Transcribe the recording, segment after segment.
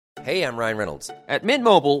Hey, I'm Ryan Reynolds. At Mint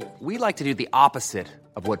Mobile, we like to do the opposite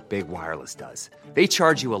of what Big Wireless does. They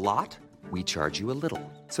charge you a lot, we charge you a little.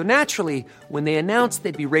 So naturally, when they announced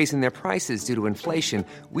they'd be raising their prices due to inflation,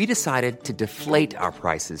 we decided to deflate our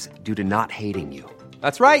prices due to not hating you.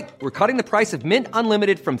 That's right. We're cutting the price of Mint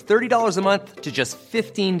Unlimited from $30 a month to just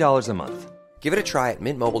 $15 a month. Give it a try at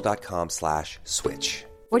mintmobile.com/switch.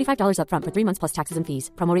 $45 up front for 3 months plus taxes and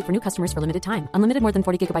fees. Promo rate for new customers for limited time. Unlimited more than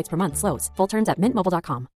 40 gigabytes per month. Slows full terms at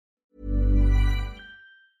mintmobile.com.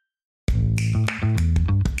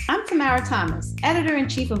 I'm Tamara Thomas,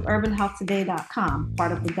 editor-in-chief of UrbanHealthToday.com,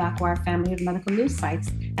 part of the DocWire family of medical news sites,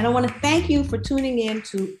 and I want to thank you for tuning in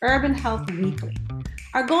to Urban Health Weekly.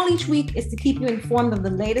 Our goal each week is to keep you informed of the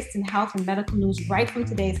latest in health and medical news right from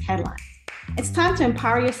today's headlines. It's time to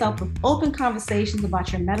empower yourself with open conversations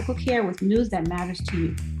about your medical care with news that matters to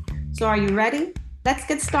you. So are you ready? Let's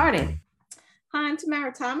get started. Hi, I'm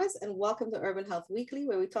Tamara Thomas, and welcome to Urban Health Weekly,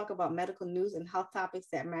 where we talk about medical news and health topics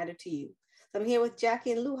that matter to you. So I'm here with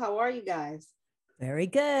Jackie and Lou. How are you guys? Very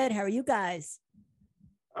good. How are you guys?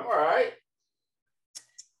 I'm all right.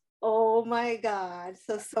 Oh my God.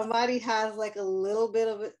 So somebody has like a little bit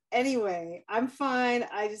of it. Anyway, I'm fine.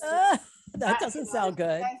 That doesn't sound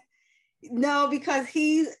good. No, because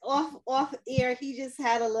he's off air. He just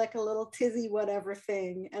had a little tizzy whatever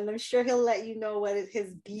thing, and I'm sure he'll let you know what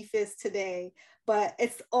his beef is today. But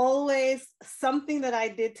it's always something that I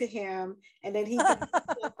did to him, and then he gets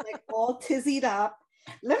like all tizzied up.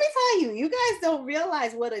 Let me tell you, you guys don't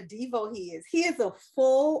realize what a Devo he is. He is a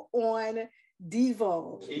full-on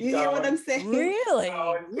Devo. You hear what I'm saying? Really?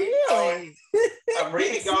 Really? I'm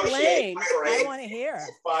renegotiating. I want to hear.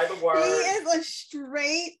 By the word. He is a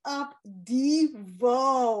straight up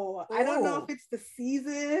Devo. I don't know if it's the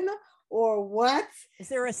season or what. Is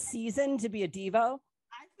there a season to be a Devo?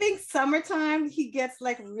 I think summertime he gets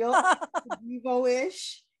like real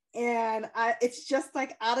Devo-ish. And it's just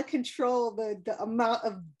like out of control, the amount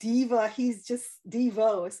of diva. He's just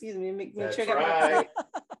Devo. Excuse me. Make sure I got right.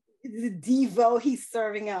 The Devo he's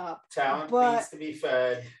serving up. Talent needs to be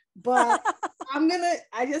fed. But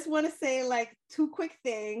I just want to say like two quick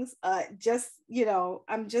things. I'm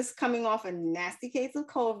just coming off a nasty case of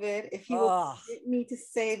COVID. If you want me to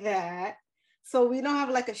say that. So we don't have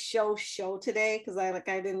like a show today because I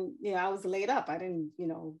didn't, I was laid up. I didn't,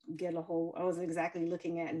 I wasn't exactly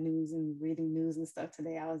looking at news and reading news and stuff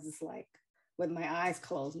today. I was just like with my eyes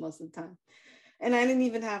closed most of the time. And I didn't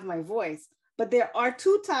even have my voice. But there are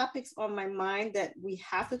two topics on my mind that we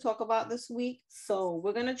have to talk about this week. So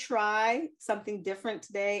we're going to try something different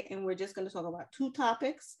today. And we're just going to talk about two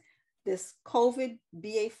topics, this COVID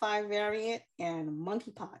BA.5 variant and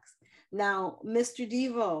monkeypox. Now, Mr.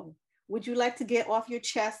 Devo, would you like to get off your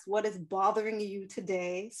chest what is bothering you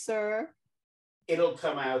today, sir? It'll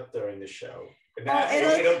come out during the show.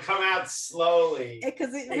 It'll come out slowly. It's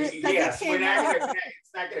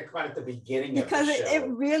not going to come out at the beginning of the show. Because it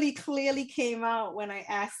really clearly came out when I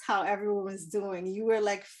asked how everyone was doing. You were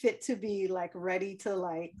like fit to be like ready to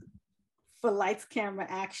like for lights, camera,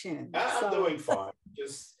 action. I'm doing fine.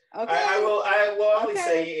 Just okay. I will only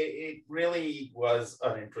say it really was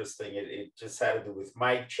uninteresting. It just had to do with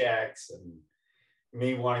mic checks and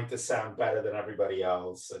me wanting to sound better than everybody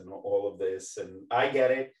else and all of this. And I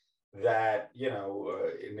get it. That,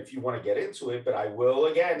 and if you want to get into it, but I will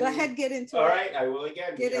again. Go ahead, get into it. All right, I will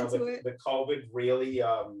again. Get into it. The COVID really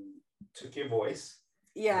took your voice.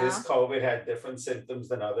 Yeah. This COVID had different symptoms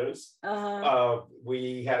than others.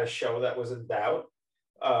 We had a show that was in doubt.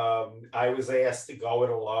 I was asked to go it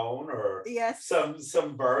alone or some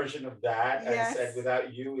version of that. Yes. I said,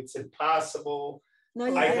 without you, it's impossible. No,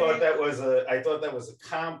 I thought that was a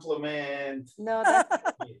compliment. No, that's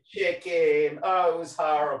chicken. Oh, it was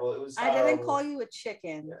horrible. It was horrible. I didn't call you a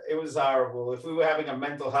chicken. It was horrible. If we were having a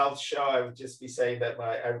mental health show, I would just be saying that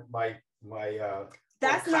my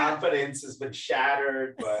confidence has been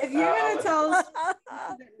shattered. But if you're gonna tell us,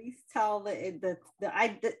 at least tell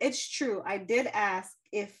it's true. I did ask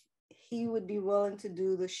if he would be willing to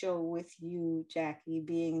do the show with you, Jackie,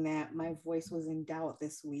 being that my voice was in doubt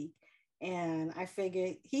this week. And I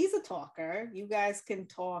figured he's a talker. You guys can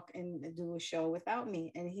talk and do a show without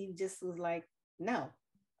me. And he just was like, no.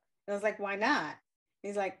 I was like, why not?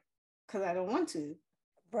 He's like, because I don't want to.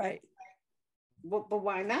 Right. But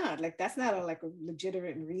why not? Like, that's not a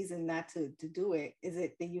legitimate reason not to do it. Is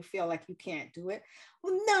it that you feel like you can't do it?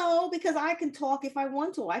 Well, no, because I can talk if I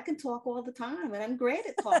want to. I can talk all the time and I'm great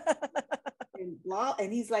at talking.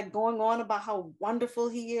 and he's like going on about how wonderful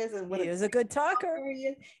he is and what he is a good talker. He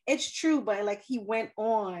is. It's true, but like he went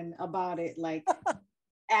on about it like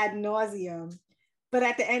ad nauseum. But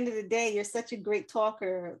at the end of the day, you're such a great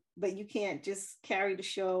talker, but you can't just carry the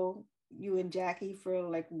show, you and Jackie, for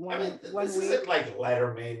like one this week. isn't like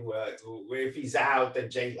Letterman, where if he's out, then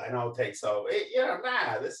Jay Leno takes over.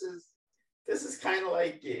 This is kind of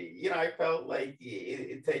like, I felt like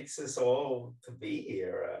it takes us all to be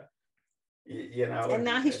here. And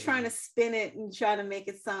now he's trying to spin it and try to make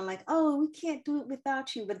it sound like, oh, we can't do it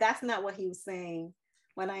without you. But that's not what he was saying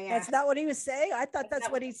when I asked. That's not what he was saying? I thought that's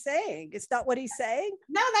what he's saying. It's not what he's saying?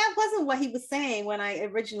 No, that wasn't what he was saying when I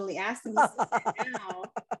originally asked him. He said that now,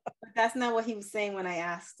 but that's not what he was saying when I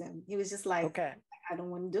asked him. He was just like, okay, I don't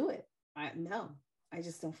want to do it. I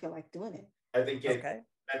just don't feel like doing it. I think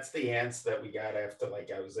that's the answer that we got after, like,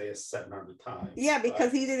 I was there 700 times. Yeah,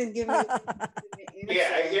 because he didn't give me.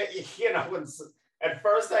 At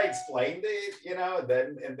first I explained it,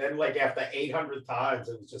 and then like after 800 times,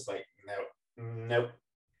 it was just like, no.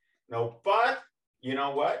 But you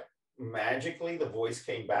know what? Magically, the voice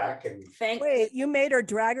came back, and wait, you made her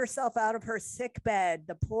drag herself out of her sick bed,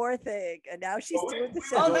 the poor thing, and now she's doing the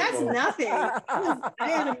same. Oh, that's nothing. I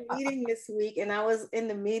had a meeting this week, and I was in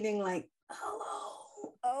the meeting like, hello.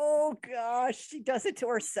 Oh gosh, she does it to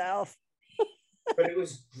herself. But it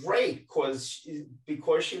was great because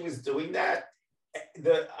she was doing that.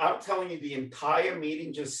 I'm telling you, the entire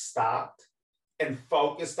meeting just stopped and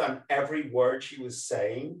focused on every word she was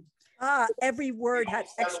saying. Every word had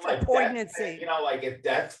extra poignancy. Like a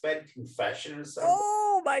deathbed confession or something.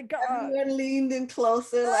 Oh my God. Everyone leaned in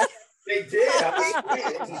closer. Like they did.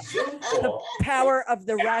 It was a Zoom call. The power of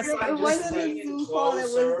the rest. It wasn't a Zoom call.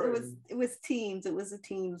 It was Teams. It was a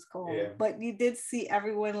Teams call. Yeah. But you did see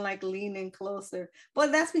everyone like leaning closer.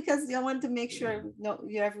 But that's because I wanted to make sure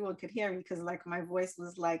everyone could hear me, because like my voice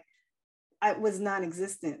was like, I was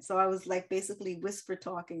non-existent. So I was like basically whisper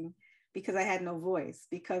talking because I had no voice,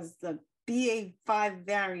 because the BA.5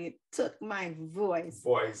 variant took my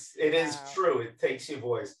voice. It is true. It takes your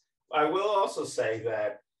voice. I will also say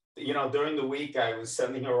that, during the week, I was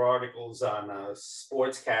sending her articles on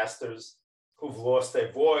sportscasters who've lost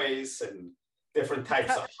their voice and different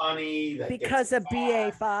types of honey. Because of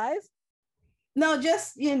BA.5? No,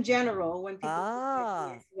 just in general, when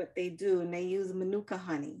people what they do, and they use Manuka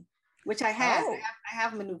honey, which I have. I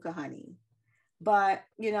have Manuka honey. But,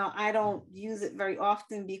 I don't use it very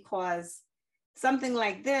often, because something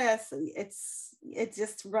like this, it's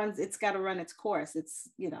got to run its course. It's,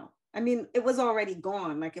 it was already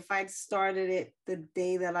gone. Like if I'd started it the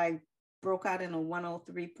day that I broke out in a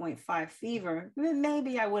 103.5 fever, then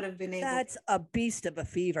maybe I would have been able. That's a beast of a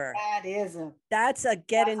fever. That's a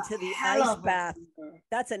get into the ice bath.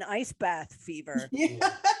 That's an ice bath fever. Yeah.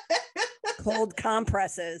 Cold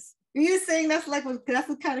compresses. You're saying that's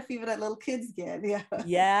the kind of fever that little kids get. Yeah.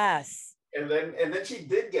 Yes. And then she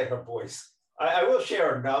did get her voice. I will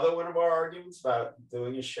share another one of our arguments about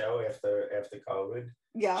doing a show after COVID.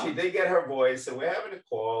 Yeah. She did get her voice, and we're having a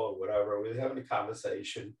call or whatever. We were having a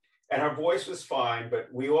conversation, and her voice was fine, but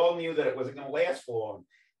we all knew that it wasn't going to last long.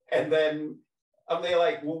 And then they're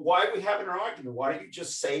like, well, why are we having an argument? Why don't you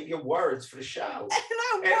just save your words for the show?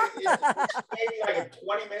 And maybe like a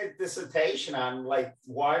 20-minute dissertation on like,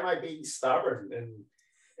 why am I being stubborn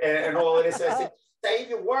and all of this. I said, save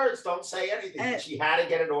your words, don't say anything. And she had to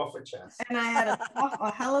get it off her chest. And I had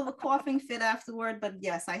a hell of a coughing fit afterward, but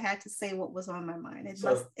yes, I had to say what was on my mind. It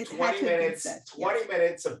 20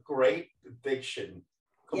 minutes of great diction,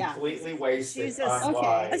 completely wasted. She's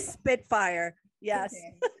a spitfire. Yes.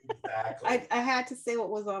 Okay. Exactly. I had to say what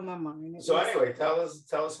was on my mind. Anyway, tell us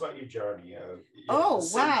about your journey.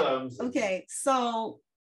 Wow. Okay. So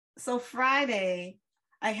Friday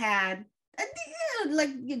I had like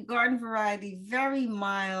garden variety, very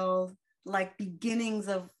mild, like beginnings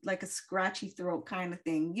of like a scratchy throat kind of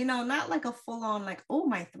thing. Not like a full on like, oh,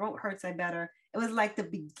 my throat hurts, I better. It was like the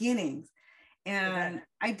beginnings. And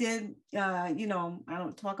I did, I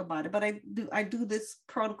don't talk about it, but I do this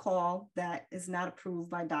protocol that is not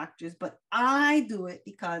approved by doctors, but I do it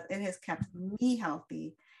because it has kept me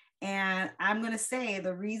healthy. And I'm going to say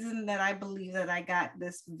the reason that I believe that I got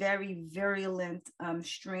this very virulent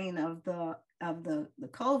strain of the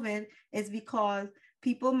COVID is because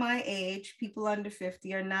people my age, people under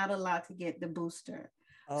 50, are not allowed to get the booster.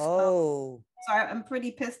 So I'm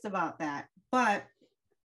pretty pissed about that. But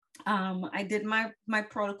I did my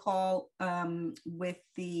protocol with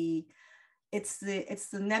it's the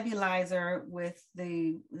nebulizer with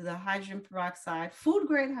the hydrogen peroxide, food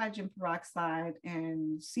grade hydrogen peroxide,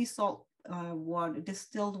 and sea salt water,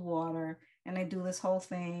 distilled water. And I do this whole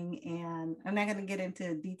thing, and I'm not going to get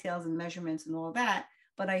into details and measurements and all that,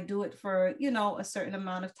 but I do it for, a certain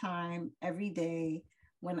amount of time every day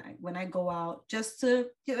when I go out, just to,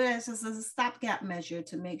 as a stopgap measure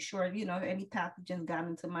to make sure, any pathogens got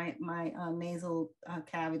into my nasal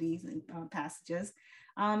cavities and passages,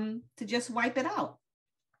 to just wipe it out.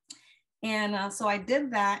 And so I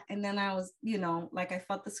did that. And then I was, like I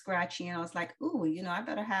felt the scratchy, and I was like, ooh, I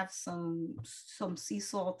better have some sea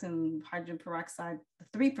salt and hydrogen peroxide,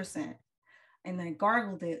 3%. And I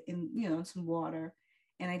gargled it in some water.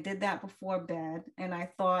 And I did that before bed, and I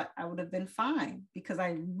thought I would have been fine because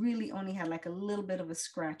I really only had like a little bit of a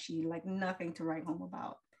scratchy, like nothing to write home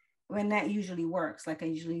about. When that usually works, like I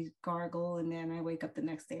usually gargle and then I wake up the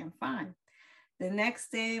next day, I'm fine. The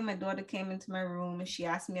next day, my daughter came into my room and she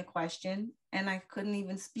asked me a question, and I couldn't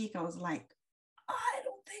even speak. I was like, I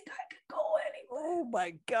don't think I could go anywhere. Oh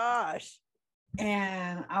my gosh.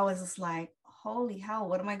 And I was just like, holy hell,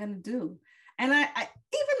 what am I going to do? And I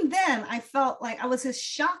even then, I felt like I was just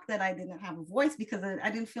shocked that I didn't have a voice, because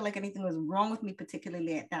I didn't feel like anything was wrong with me,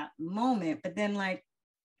 particularly at that moment. But then, like,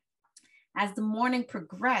 as the morning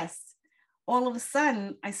progressed, all of a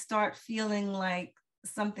sudden, I start feeling like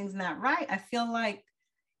something's not right. I feel like,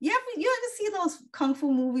 you ever see those kung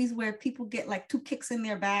fu movies where people get like 2 kicks in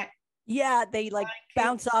their back? Yeah, they like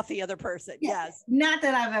bounce off the other person. Yeah. Yes. Not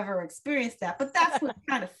that I've ever experienced that, but that's what it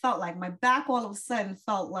kind of felt like. My back all of a sudden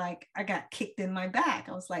felt like I got kicked in my back.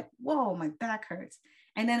 I was like, whoa, my back hurts.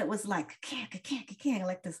 And then it was like, can't,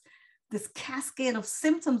 like this cascade of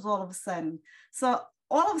symptoms all of a sudden. So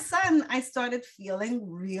all of a sudden I started feeling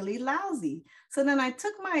really lousy. So then I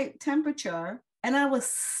took my temperature, and I was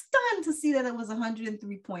stunned to see that it was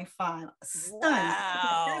 103.5. Stunned.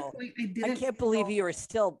 Wow. I can't believe you were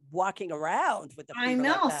still walking around with the fever. I know.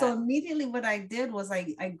 Like that. So immediately what I did was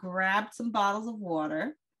I grabbed some bottles of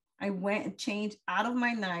water. I went and changed out of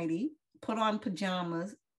my nightie, put on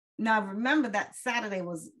pajamas. Now, remember that Saturday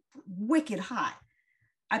was wicked hot.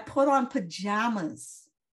 I put on pajamas,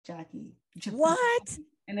 Jackie. What?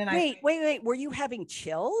 And then wait. Were you having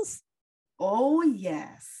chills? Oh,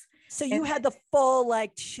 yes. So you had the full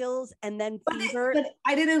like chills and then fever? But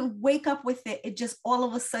I didn't wake up with it. It just all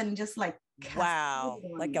of a sudden just like, wow,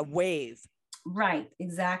 like a wave. Right,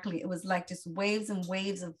 exactly. It was like just waves and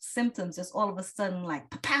waves of symptoms, just all of a sudden like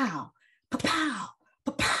pa-pow, pa-pow,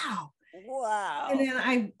 pa-pow. Wow. And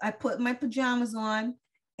then I put my pajamas on,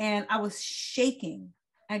 and I was shaking.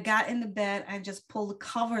 I got in the bed and just pulled the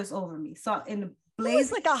covers over me. So in the it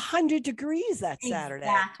was like 100 degrees that Saturday.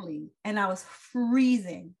 Exactly. And I was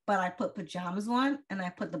freezing, but I put pajamas on and I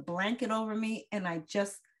put the blanket over me, and I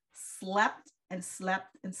just slept and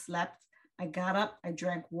slept and slept. I got up, I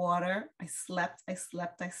drank water, I slept. I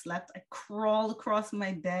crawled across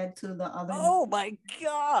my bed to the other. Oh my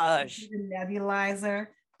gosh. The nebulizer,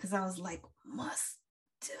 because I was like, must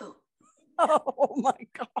do. Oh my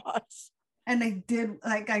gosh. And I did,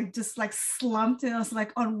 like, I just like slumped, and I was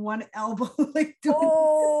like on one elbow, like doing.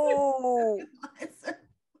 Oh.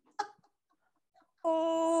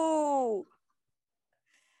 Oh.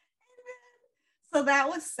 So that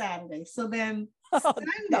was Saturday. So then Sunday,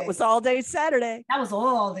 that was all day Saturday. That was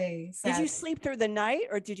all day Saturday. Did you sleep through the night,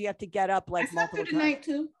 or did you have to get up like multiple times? I slept through the night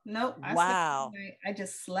too. Nope. Wow. I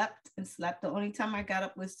just slept and slept. The only time I got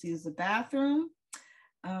up was to use the bathroom,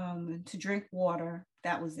 to drink water.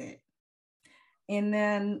 That was it. And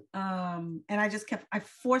then, and I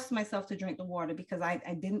forced myself to drink the water, because I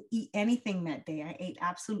didn't eat anything that day. I ate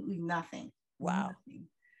absolutely nothing. Wow. Nothing.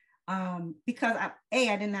 Because I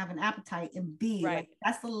didn't have an appetite, and B, right. Like,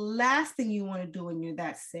 that's the last thing you want to do when you're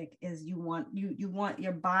that sick, is you want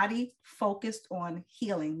your body focused on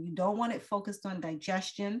healing. You don't want it focused on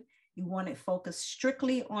digestion. You want it focused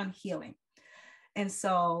strictly on healing. And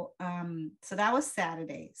so that was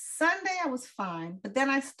Saturday. Sunday, I was fine. But then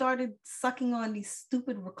I started sucking on these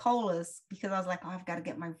stupid Ricolas, because I was like, oh, I've got to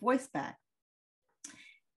get my voice back.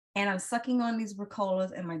 And I'm sucking on these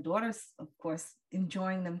Ricolas, and my daughter's, of course,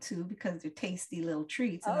 enjoying them too, because they're tasty little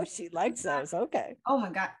treats. Oh, she likes those. Okay. Oh my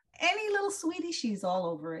God. Any little sweetie, she's all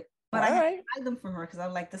over it. But I had to hide them from her, because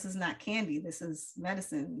I'm like, this is not candy. This is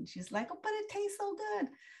medicine. And she's like, oh, but it tastes so good.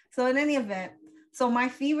 So in any event, so my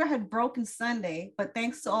fever had broken Sunday, but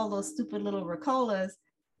thanks to all those stupid little Ricolas,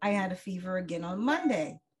 I had a fever again on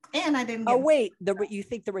Monday, and I didn't get. Oh wait, you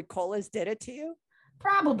think the Ricolas did it to you?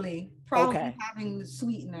 Probably okay. Having the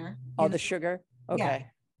sweetener. Oh, the sugar. Okay. Yeah.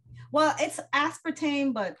 Well, it's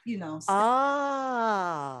aspartame, but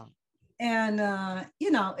and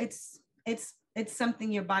it's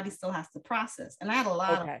something your body still has to process, and I had a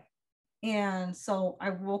lot of it. And so I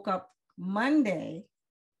woke up Monday,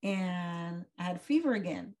 and I had fever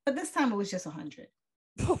again, but this time it was just 100.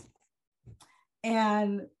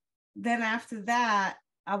 And then after that,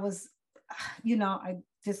 I was,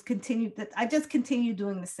 just continued that. I just continued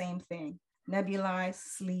doing the same thing. Nebulize,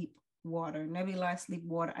 sleep, water, nebulize, sleep,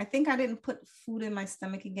 water. I think I didn't put food in my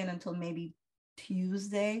stomach again until maybe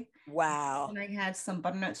Tuesday. Wow. And I had some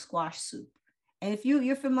butternut squash soup. And if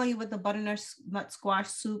you're familiar with the butternut squash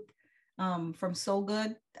soup from So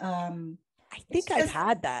Good, I think I've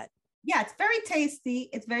had that. Yeah, it's very tasty.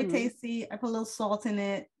 It's very tasty. I put a little salt in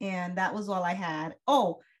it, and that was all I had.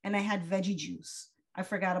 Oh, and I had veggie juice. I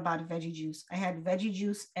forgot about veggie juice. I had veggie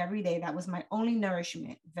juice every day. That was my only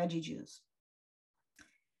nourishment, veggie juice.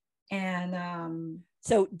 And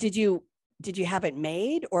so did you have it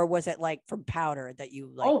made, or was it like from powder that you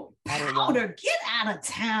like? Oh, powder, get out of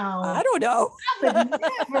town. I don't know. I would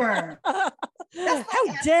never. How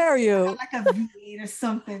dare you? Like a V8 or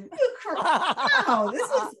something. This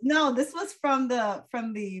was from the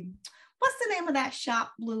what's the name of that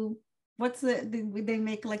shop, Blue? They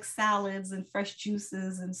make like salads and fresh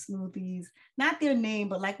juices and smoothies. Not their name,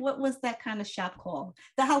 but like what was that kind of shop called?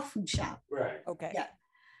 The health food shop. Right. Okay. Yeah.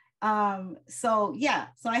 So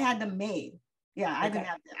I had them made. Yeah, I didn't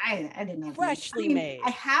have freshly made.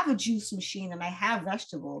 I have a juice machine and I have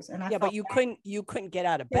vegetables, and but you couldn't get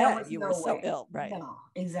out of bed. You were so ill, right? No,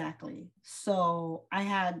 exactly. So I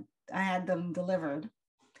had them delivered,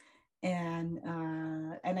 and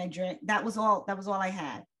I drank. That was all I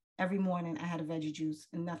had. Every morning I had a veggie juice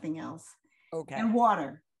and nothing else. Okay. And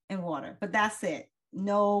water, but that's it.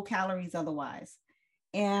 No calories otherwise.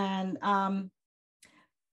 And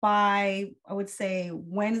by, I would say,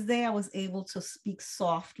 Wednesday, I was able to speak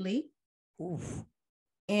softly. Oof.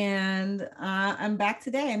 And I'm back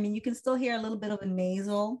today. I mean, you can still hear a little bit of a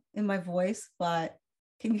nasal in my voice, but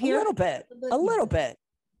can you hear a little bit?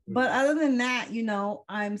 But other than that,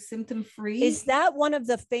 I'm symptom free. Is that one of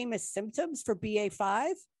the famous symptoms for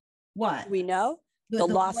BA.5? What? Do we know? The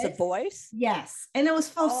loss voice? Of voice? Yes. And it was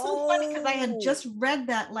so funny because I had just read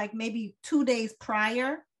that like maybe 2 days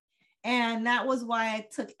prior. And that was why I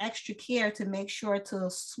took extra care to make sure to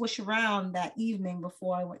swish around that evening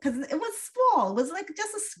before I went, because it was small. It was like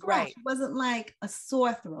just a scratch. Right. It wasn't like a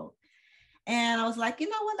sore throat. And I was like, you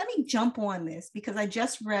know what, let me jump on this because I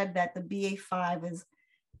just read that the BA.5 is,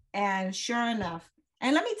 and sure enough,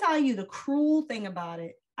 and let me tell you the cruel thing about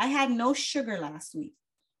it. I had no sugar last week.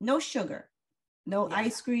 No sugar, no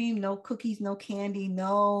ice cream, no cookies, no candy,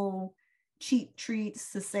 no cheap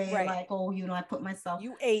treats to say like, oh, I put myself.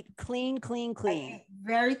 You ate clean.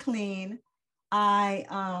 Very clean. But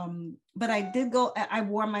I did go, I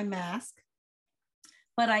wore my mask,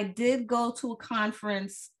 but I did go to a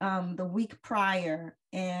conference the week prior,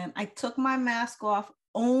 and I took my mask off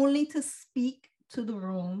only to speak to the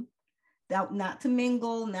room, not to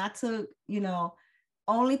mingle, not to,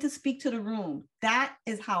 only to speak to the room. That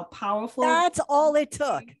is how powerful. That's all it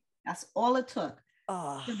took. That's all it took.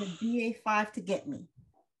 For the BA.5 to get me.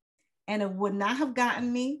 And it would not have gotten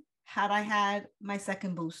me had I had my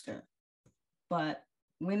second booster. But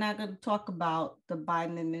we're not going to talk about the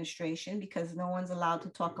Biden administration because no one's allowed to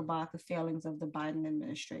talk about the failings of the Biden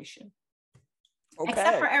administration. Okay.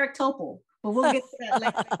 Except for Eric Topol. But we'll get to that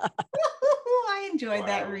later. I enjoyed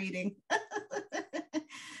that reading.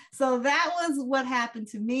 So that was what happened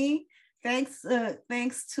to me. Thanks to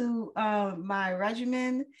my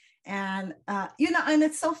regimen. And, and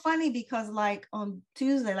it's so funny because like on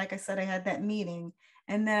Tuesday, like I said, I had that meeting.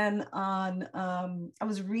 And then I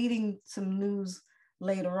was reading some news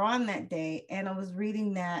later on that day, and I was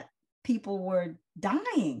reading that people were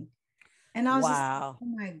dying. And I was just like, oh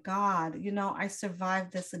my God, I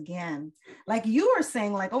survived this again. Like you were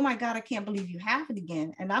saying, like, oh my God, I can't believe you have it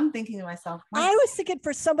again. And I'm thinking to myself, I was thinking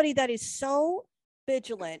for somebody that is so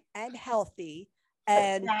vigilant and healthy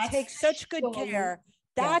and takes such good care.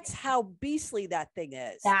 That's how beastly that thing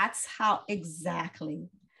is. That's how exactly.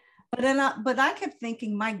 But I kept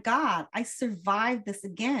thinking, my God, I survived this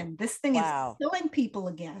again. This thing is killing people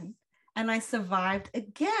again, and I survived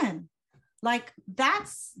again. Like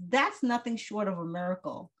that's nothing short of a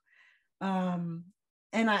miracle. And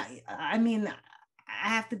I mean, I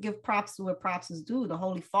have to give props to where props is due. The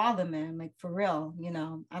Holy Father, man, like for real.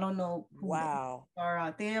 I don't know who are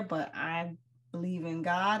out there, but I believe in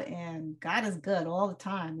God, and God is good all the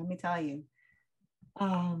time. Let me tell you,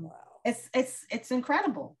 it's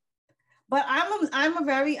incredible. But I'm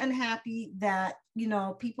very unhappy that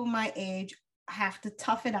people my age have to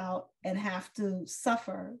tough it out and have to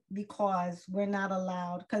suffer because we're not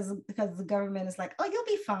allowed because the government is like, oh, you'll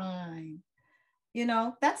be fine.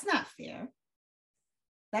 That's not fair.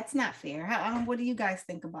 That's not fair. What do you guys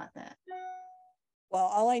think about that? Well,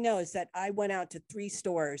 all I know is that I went out to 3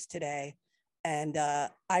 stores today. And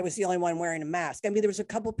I was the only one wearing a mask. I mean, there was a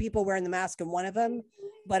couple people wearing the mask in one of them,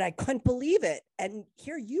 but I couldn't believe it. And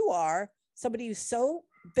here you are, somebody who's so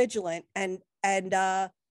vigilant, and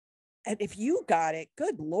if you got it,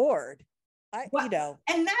 good Lord. And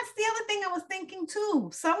that's the other thing I was thinking too.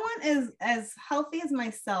 Someone as healthy as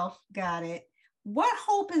myself got it. What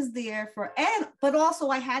hope is there but also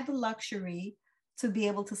I had the luxury to be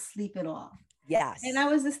able to sleep it off. Yes. And I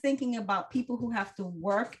was just thinking about people who have to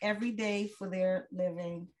work every day for their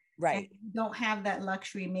living. Right. And don't have that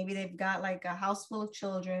luxury. Maybe they've got like a house full of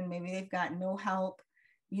children. Maybe they've got no help.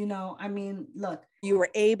 I mean, look. You were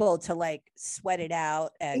able to like sweat it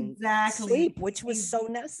out and sleep, which was so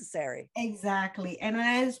necessary. Exactly. And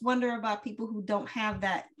I just wonder about people who don't have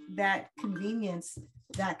that convenience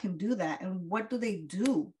that can do that. And what do they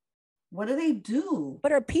do? What do they do?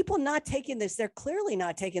 But are people not taking this? They're clearly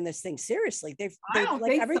not taking this thing seriously. They've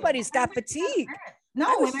like everybody's got fatigue. No,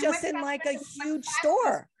 I was just in like a huge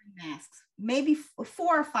store. Masks, maybe 4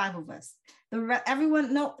 or 5 of us.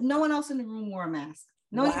 Everyone, no one else in the room wore a mask.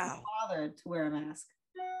 No one bothered to wear a mask.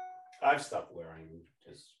 I've stopped wearing.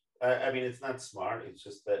 I mean, it's not smart. It's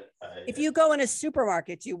just that. If you go in a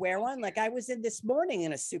supermarket, do you wear one? Like I was in this morning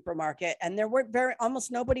in a supermarket, and there were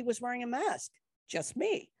almost nobody was wearing a mask. Just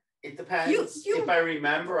me. It depends. If I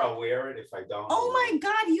remember, I'll wear it. If I don't. Oh my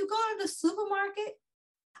God! You go to the supermarket?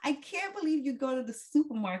 I can't believe you go to the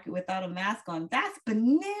supermarket without a mask on. That's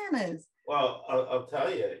bananas. Well, I'll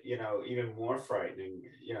tell you, even more frightening,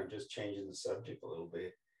 just changing the subject a little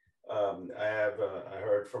bit. I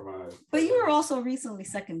heard from But you were also recently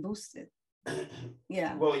second boosted.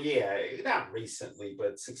 Yeah. Well, yeah, not recently,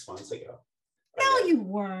 but 6 months ago. No, you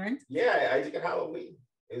weren't. Yeah, I took it Halloween.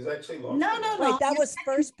 It was actually long. No. Wait, that was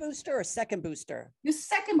first booster or second booster? Your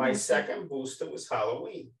second My booster. second booster was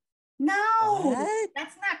Halloween. No, what?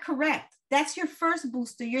 That's not correct. That's your first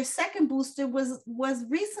booster. Your second booster was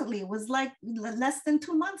recently. It was like less than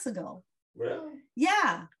 2 months ago. Really?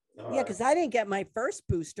 Yeah. Yeah, because I didn't get my first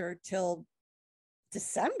booster till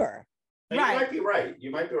December. Now, right.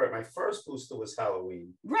 You might be right. My first booster was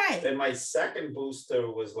Halloween. Right. Then my second booster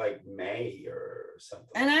was like May or something.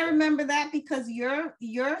 And I remember that because your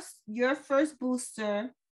first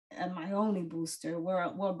booster and my only booster were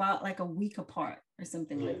about like a week apart or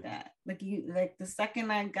something like that. Like the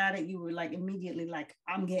second I got it, you were like immediately like,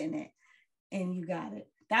 I'm getting it. And you got it.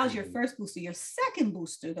 That was your first booster. Your second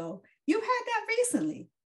booster though, you had that recently.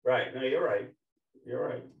 Right. No, you're right. You're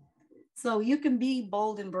right. So you can be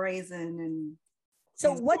bold and brazen. And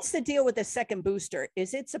so what's the deal with the second booster?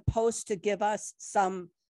 Is it supposed to give us some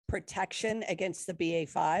protection against the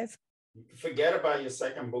BA.5? Forget about your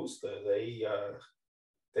second booster.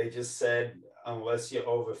 They just said, unless you're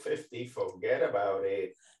over 50, forget about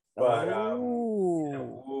it. But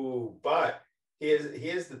but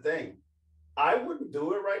here's the thing. I wouldn't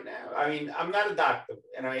do it right now. I mean, I'm not a doctor,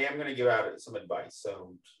 and I am going to give out some advice.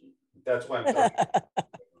 So that's why I'm talking.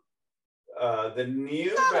 The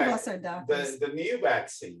new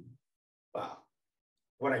vaccine. Wow.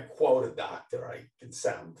 When I quote a doctor, I can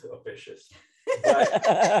sound officious.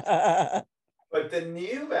 But the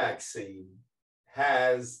new vaccine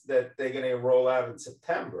has that they're going to roll out in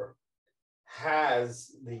September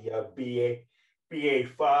has the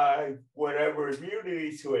BA.5, whatever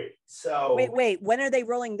immunity to it. So wait, when are they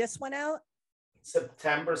rolling this one out?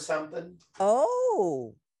 September something.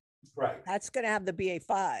 Oh, right. That's gonna have the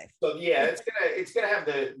BA.5. So yeah, it's gonna have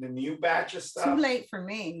the new batch of stuff. Too late for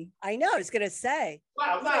me. I know. It's gonna say.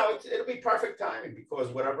 Well, no, it'll be perfect timing because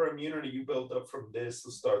whatever immunity you build up from this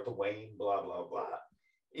will start to wane. Blah blah blah.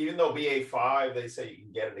 Even though BA.5, they say you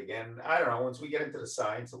can get it again. I don't know. Once we get into the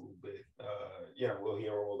science a little bit, we'll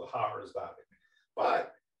hear all the horrors about it.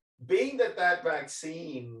 But being that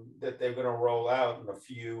vaccine that they're going to roll out in a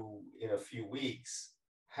few weeks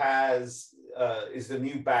is the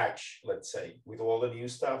new batch, let's say, with all the new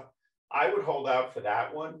stuff, I would hold out for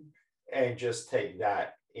that one and just take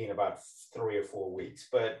that in about 3 or 4 weeks.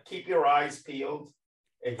 But keep your eyes peeled.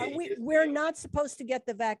 We're not supposed to get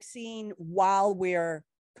the vaccine while we're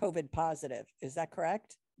COVID positive. Is that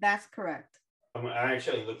correct? That's correct. I'm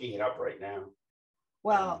actually looking it up right now.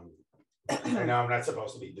 Well, I know I'm not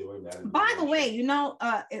supposed to be doing that. By the way,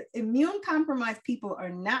 immune compromised people are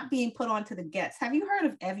not being put onto the gets. Have you heard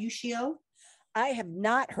of Evusheld? I have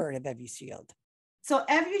not heard of Evusheld. So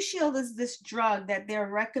Evusheld is this drug that they're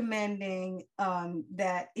recommending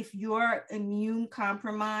that if you're immune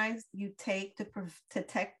compromised, you take to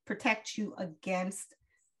protect you against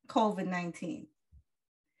COVID-19.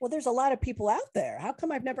 Well, there's a lot of people out there. How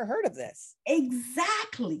come I've never heard of this?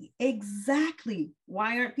 Exactly.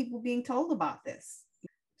 Why aren't people being told about this?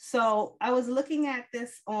 So I was looking at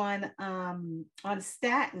this on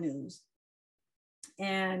Stat News,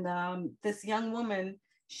 and this young woman,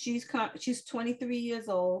 She's 23 years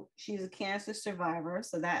old. She's a cancer survivor,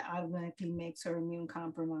 so that automatically makes her immune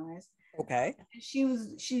compromised. Okay. She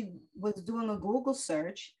was doing a Google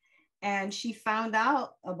search, and she found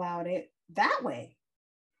out about it that way.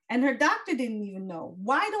 And her doctor didn't even know.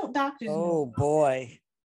 Why don't doctors know? Oh boy.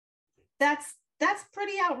 That's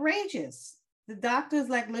pretty outrageous. The doctor's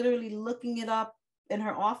like literally looking it up in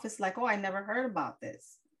her office, like, oh, I never heard about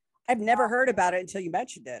this. I've never heard about it until you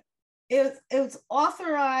mentioned it. It was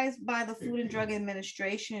authorized by the Food and Drug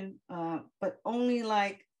Administration, but only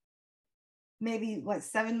like maybe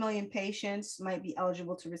 7 million patients might be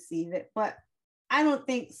eligible to receive it. But I don't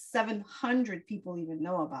think 700 people even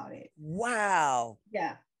know about it. Wow.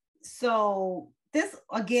 Yeah. So this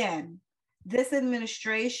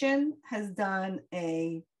administration has done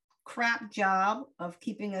a crap job of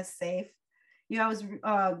keeping us safe.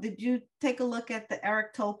 Did you take a look at the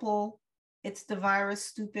Eric Topol, "It's the virus,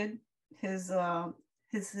 stupid," his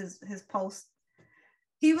post?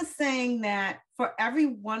 He was saying that for every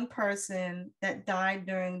one person that died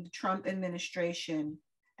during the Trump administration,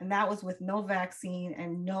 and that was with no vaccine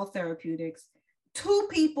and no therapeutics, 2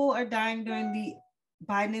 people are dying during the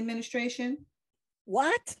Biden administration.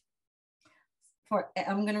 What?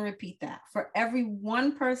 I'm going to repeat that. For every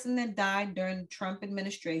one person that died during the Trump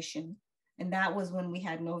administration, and that was when we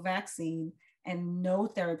had no vaccine and no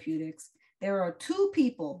therapeutics, there are 2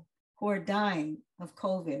 people who are dying of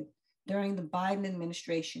COVID during the Biden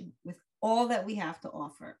administration with all that we have to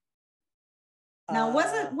offer. Now,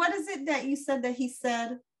 what is it that you said that he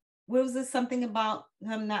said? What was it, something about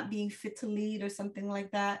him not being fit to lead or something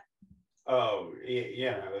like that? Oh,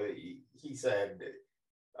 he said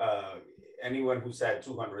anyone who's had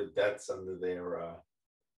 200 deaths under their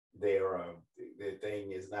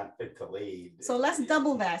thing is not fit to lead. So let's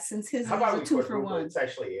double that, since his is a 2 for 1. It's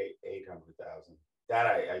actually 800,000. That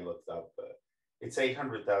I looked up. It's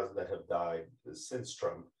 800,000 that have died since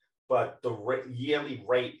Trump, but the yearly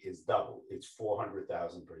rate is double. It's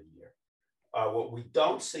 400,000 per year. What we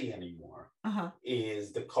don't see anymore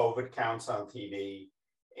is the COVID counts on TV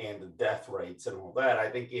and the death rates and all that. I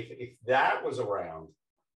think if that was around,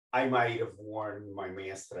 I might have worn my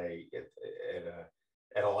mask today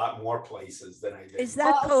at a lot more places than I did. Is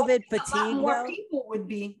that COVID fatigue? A lot more people would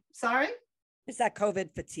be. Sorry? Is that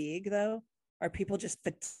COVID fatigue though? Are people just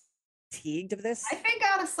fatigued of this? I think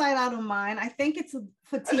out of sight, out of mind. I think it's a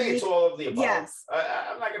fatigue. I think it's all of the above. Yes.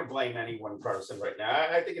 I'm not going to blame any one person right now.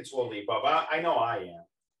 I think it's all of the above. I know I am.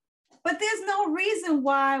 But there's no reason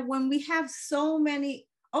why, when we have so many.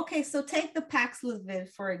 Okay, so take the Paxlovid,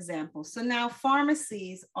 for example. So now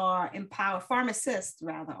pharmacists are empowered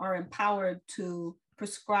to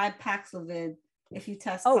prescribe Paxlovid if you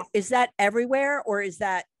test. Oh, is that everywhere, or is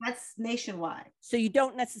that? That's nationwide. So you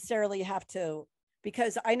don't necessarily have to,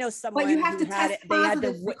 because I know someone but you have who to had test it. They had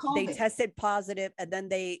to. they tested positive, and then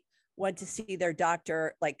they went to see their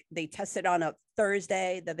doctor. Like they tested on a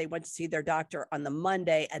Thursday, then they went to see their doctor on the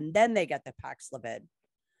Monday, and then they get the Paxlovid.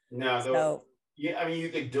 No. Yeah, I mean, you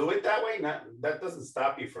could do it that way. That doesn't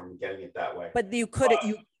stop you from getting it that way. But you could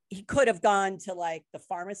he could have gone to like the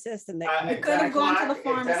pharmacist, and they could have gone to the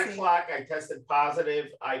pharmacy. At 10 o'clock, I tested positive.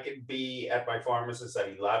 I could be at my pharmacist at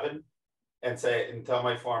 11 and tell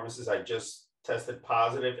my pharmacist I just tested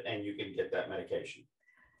positive, and you can get that medication.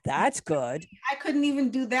 That's good. I couldn't even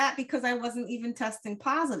do that because I wasn't even testing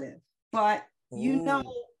positive. But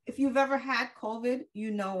if you've ever had COVID,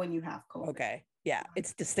 you know when you have COVID. Okay. Yeah,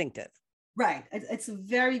 it's distinctive. Right. It's a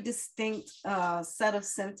very distinct set of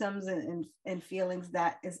symptoms and feelings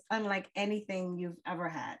that is unlike anything you've ever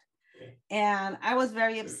had. And I was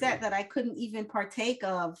very upset that I couldn't even partake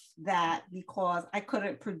of that because I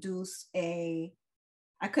couldn't produce a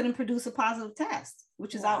positive test,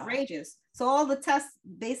 which is outrageous. So all the test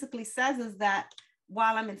basically says is that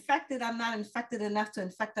while I'm infected, I'm not infected enough to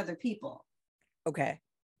infect other people. Okay.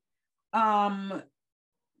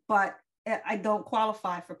 But I don't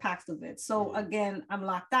qualify for Paxlovid. So again, I'm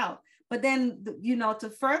locked out. But then, to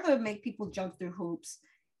further make people jump through hoops,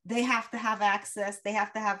 they have to have access. They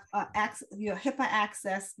have to have HIPAA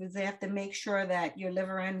access, because they have to make sure that your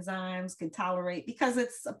liver enzymes can tolerate, because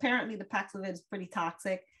it's apparently the Paxlovid is pretty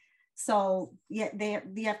toxic. So yeah,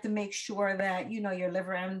 they have to make sure that, your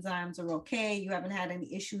liver enzymes are okay. You haven't had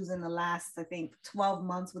any issues in the last, I think, 12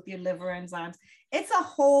 months with your liver enzymes. It's a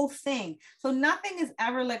whole thing. So nothing is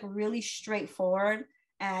ever like really straightforward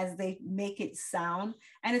as they make it sound.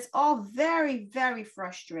 And it's all very, very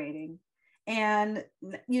frustrating. And,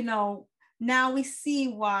 now we see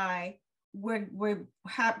why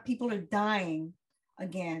people are dying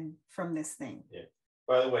again from this thing. Yeah.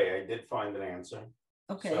 By the way, I did find an answer.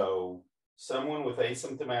 Okay. So someone with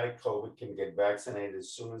asymptomatic COVID can get vaccinated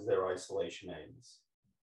as soon as their isolation ends.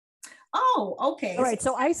 Oh, okay. All right.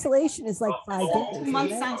 So isolation is like 5 days. 2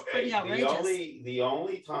 months isn't it? sounds pretty outrageous. The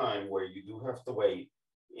only time where you do have to wait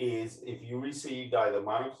is if you received either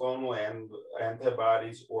monoclonal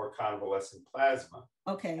antibodies or convalescent plasma.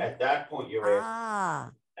 Okay. At that point, you're at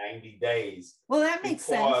 90 days. Well, that makes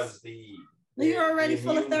sense. Because you're already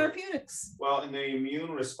full of therapeutics. Well, and the immune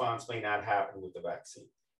response may not happen with the vaccine.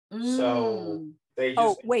 So they just.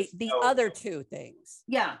 Oh, wait, the other two things.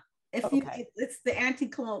 Yeah. It's the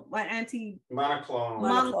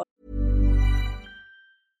monoclonal.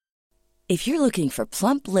 If you're looking for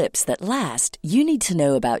plump lips that last, you need to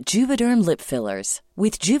know about Juvederm lip fillers.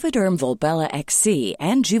 With Juvederm Volbella XC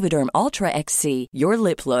and Juvederm Ultra XC, your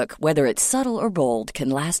lip look, whether it's subtle or bold, can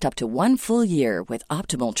last up to 1 full year with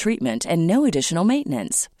optimal treatment and no additional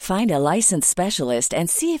maintenance. Find a licensed specialist and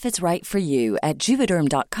see if it's right for you at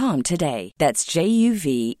Juvederm.com today. That's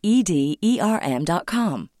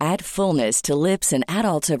JUVEDERM.com. Add fullness to lips in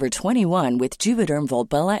adults over 21 with Juvederm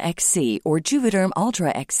Volbella XC or Juvederm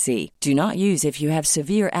Ultra XC. Do not use if you have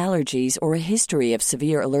severe allergies or a history of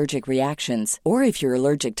severe allergic reactions, or if you're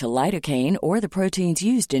allergic to lidocaine or the proteins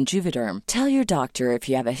used in Juvederm. Tell your doctor if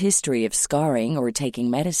you have a history of scarring or taking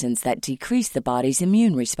medicines that decrease the body's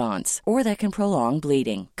immune response or that can prolong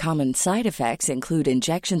bleeding. Common side effects include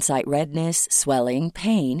injection site redness, swelling,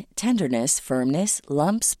 pain, tenderness, firmness,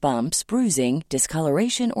 lumps, bumps, bruising,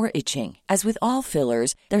 discoloration, or itching. As with all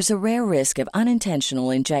fillers, there's a rare risk of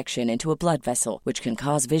unintentional injection into a blood vessel, which can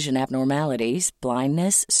cause vision abnormalities,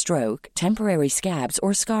 blindness, stroke, temporary scabs,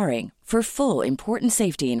 or scarring. For full, important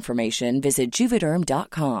safety information, visit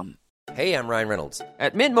Juvederm.com. Hey, I'm Ryan Reynolds.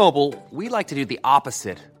 At Mint Mobile, we like to do the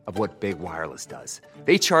opposite of what Big Wireless does.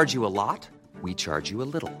 They charge you a lot, we charge you a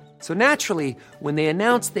little. So naturally, when they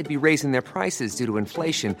announced they'd be raising their prices due to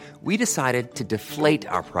inflation, we decided to deflate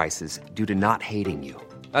our prices due to not hating you.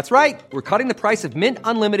 That's right. We're cutting the price of Mint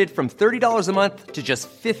Unlimited from $30 a month to just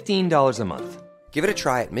 $15 a month. Give it a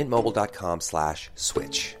try at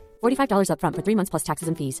mintmobile.com/switch. $45 up front for 3 months plus taxes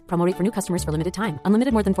and fees. Promo rate for new customers for limited time.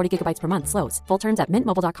 Unlimited more than 40 gigabytes per month. Slows full terms at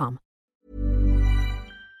mintmobile.com.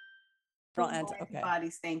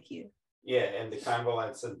 Antibodies, thank you. Yeah, and the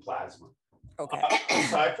convalescent plasma. Okay.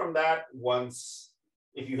 Aside from that,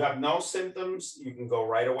 if you have no symptoms, you can go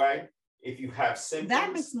right away. If you have symptoms,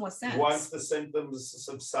 that makes more sense. Once the symptoms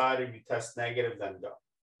subside and you test negative, then go.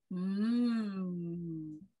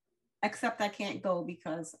 Except I can't go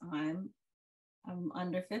because I'm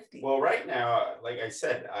under 50. Well, right now, like I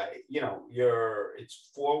said, it's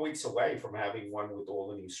 4 weeks away from having one with all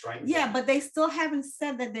the new strains. Yeah, but they still haven't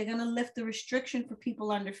said that they're going to lift the restriction for people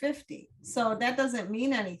under 50. So that doesn't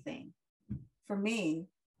mean anything for me.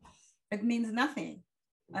 It means nothing.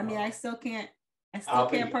 I mean, I still can't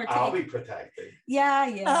partake. I'll be protected. Yeah.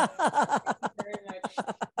 Thank you very much,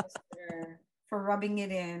 Mr. for rubbing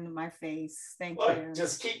it in my face. Thank you.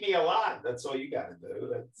 Just keep me alive. That's all you got to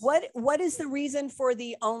do. What is the reason for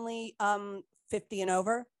the only 50 and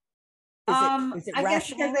over? Is it I guess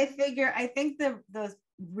rational? because I think the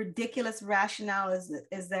ridiculous rationale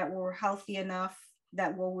is that we're healthy enough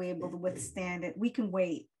that we'll be able to withstand it. We can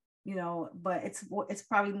wait, but it's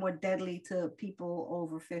probably more deadly to people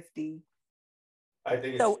over 50. I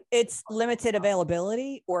think so. It's limited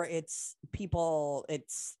availability, or it's people.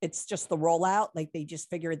 It's just the rollout. Like they just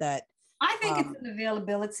figured that. I think it's an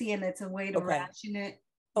availability, and it's a way to ration it.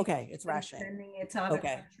 Okay, it's rationing. Sending it to other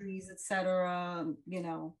countries, etc.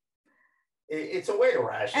 It's a way to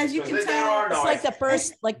ration. As you can tell, it's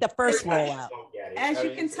like the first rollout. As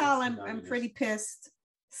you can tell, I'm pretty pissed.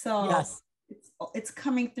 So yes, it's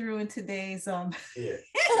coming through in today's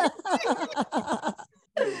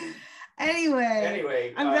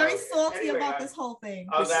Anyway, I'm very salty about this whole thing.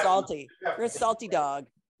 You're salty. You're a salty dog.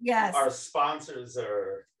 Yes. Our sponsors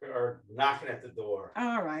are knocking at the door.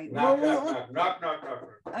 All right. Knock.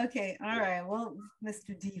 Okay. All right. Well,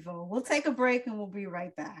 Mr. Devo, we'll take a break and we'll be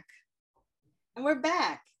right back. And we're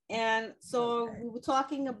back. And so we were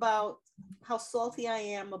talking about how salty I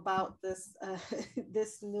am about this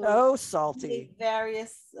new salty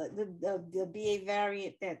the BA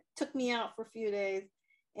variant that took me out for a few days.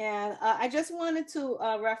 And I just wanted to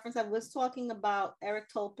reference, I was talking about Eric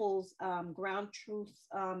Topol's Ground Truth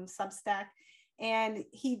Substack, and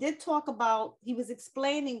he did talk about, he was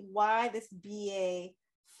explaining why this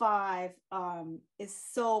BA.5 is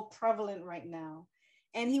so prevalent right now.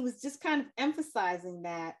 And he was just kind of emphasizing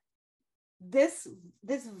that this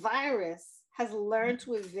virus has learned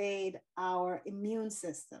to evade our immune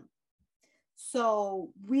system.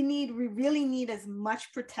 So we really need as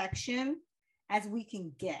much protection as we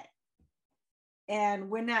can get. And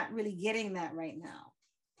we're not really getting that right now.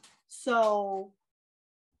 So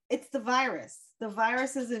it's the virus. The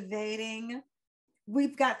virus is evading.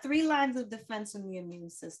 We've got 3 lines of defense in the immune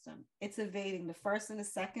system. It's evading the first and the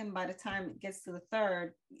second. By the time it gets to the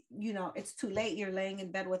third, it's too late. You're laying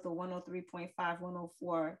in bed with a 103.5,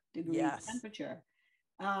 104 degree temperature.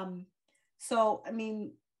 So, I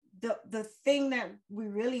mean, the thing that we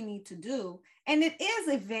really need to do, and it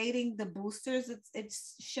is evading the boosters,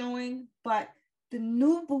 it's showing, but the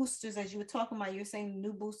new boosters, as you were talking about, you're saying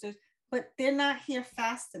new boosters, but they're not here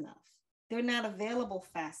fast enough. They're not available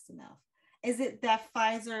fast enough. Is it that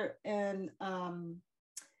Pfizer and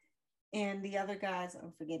the other guys,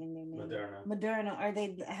 I'm forgetting their name. Moderna.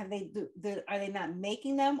 Are they not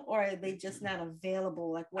making them, or are they just not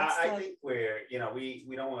available? Like, I think we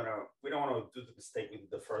don't want to do the mistake we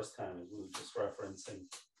did the first time, as we were just referencing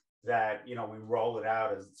that, we roll it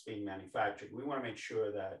out as it's being manufactured. We want to make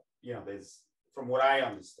sure that, there's, from what I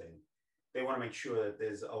understand, they want to make sure that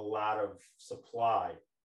there's a lot of supply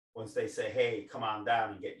once they say, hey, come on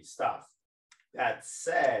down and get your stuff. That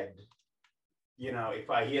said, if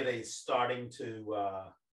I hear they're starting to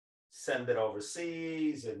send it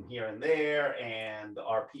overseas and here and there, and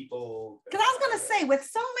our people... Because I was going to say, with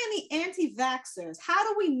so many anti-vaxxers, how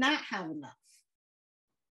do we not have enough?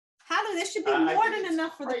 There should be more than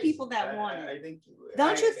enough for the people that want it.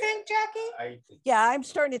 Don't you think, Jackie? Yeah, I'm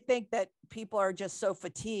starting to think that people are just so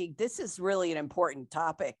fatigued. This is really an important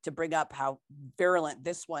topic to bring up, how virulent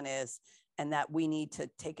this one is, and that we need to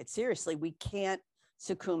take it seriously. We can't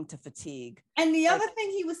succumb to fatigue. And the other thing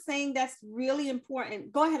he was saying that's really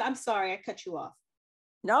important. Go ahead. I'm sorry, I cut you off.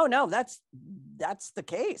 No, that's the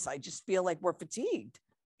case. I just feel like we're fatigued.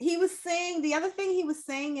 He was saying, the other thing he was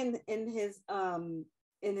saying in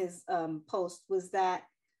his post was that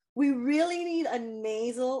we really need a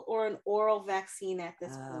nasal or an oral vaccine at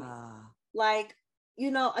this point. Like,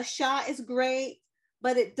 a shot is great,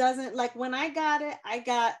 but it doesn't, like when I got it, I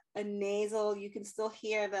got a nasal. You can still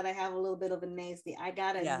hear that I have a little bit of a nasally. I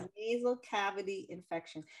got a nasal cavity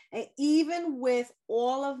infection. And even with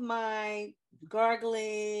all of my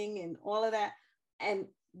gargling and all of that, and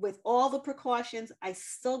with all the precautions, I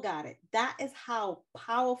still got it. That is how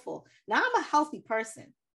powerful. Now I'm a healthy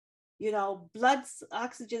person, blood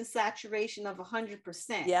oxygen saturation of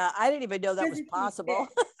 100%. Yeah, I didn't even know that was possible.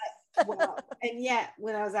 Well, and yet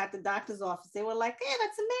when I was at the doctor's office, they were like, "Hey,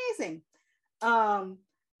 that's amazing."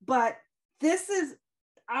 But this is,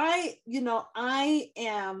 I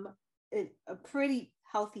am a pretty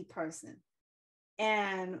healthy person,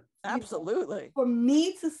 and absolutely for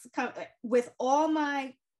me to come with all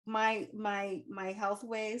my health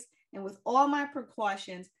ways and with all my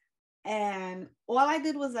precautions, and all I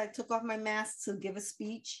did was I took off my mask to give a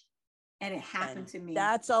speech, and it happened to me.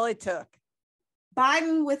 That's all it took.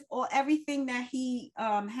 Biden, with everything that he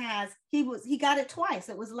has, he got it twice.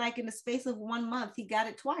 It was like in the space of 1 month, he got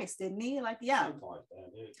it twice, didn't he? Like, yeah. Something like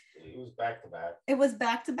that. It was back to back. It was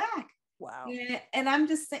back to back. Wow. And I'm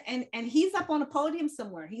just saying, and he's up on a podium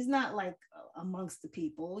somewhere. He's not like amongst the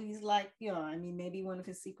people. He's like, I mean, maybe one of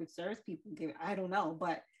his Secret Service people gave it. I don't know.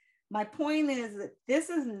 But my point is that this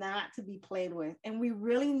is not to be played with. And we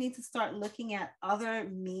really need to start looking at other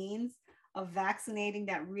means of vaccinating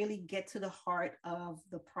that really get to the heart of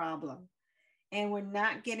the problem. And we're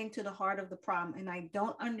not getting to the heart of the problem. And I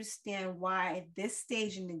don't understand why at this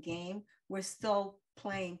stage in the game, we're still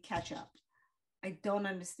playing catch up. I don't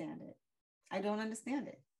understand it. I don't know.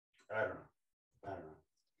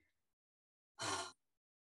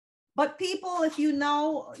 But people, if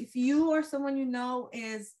you or someone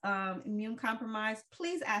is immune compromised,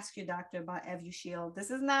 please ask your doctor about Evusheld.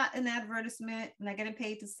 This is not an advertisement. I'm not getting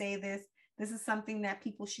paid to say this. This is something that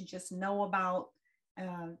people should just know about.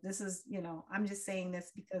 This is, I'm just saying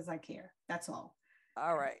this because I care. That's all.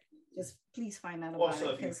 All right. Just please find out about also,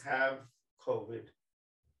 it. Also, if you have COVID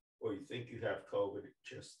or you think you have COVID,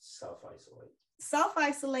 just self-isolate.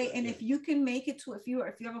 Self-isolate. And if you can make it to, if you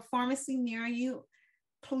have a pharmacy near you,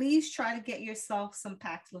 please try to get yourself some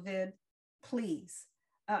Paxlovid, please.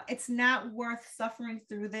 It's not worth suffering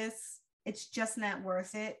through this. It's just not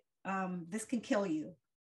worth it. This can kill you.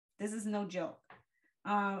 This is no joke.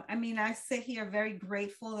 I mean, I sit here very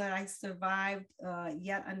grateful that I survived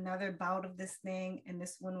yet another bout of this thing. And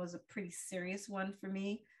this one was a pretty serious one for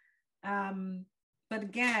me. But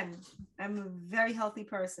again, I'm a very healthy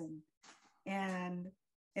person. And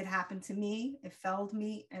it happened to me. It felled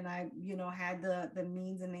me. And I, had the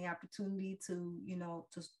means and the opportunity to,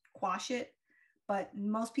 to quash it. But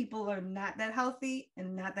most people are not that healthy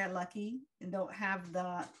and not that lucky and don't have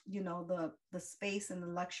the, the space and the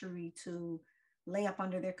luxury to lay up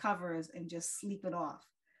under their covers and just sleep it off.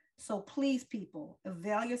 So please, people,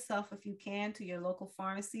 avail yourself if you can to your local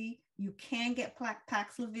pharmacy. You can get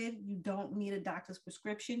Paxlovid. You don't need a doctor's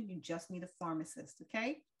prescription. You just need a pharmacist,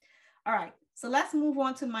 okay? All right, so let's move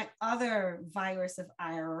on to my other virus of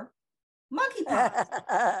ire,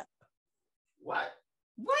 monkeypox. What?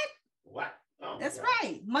 Oh, That's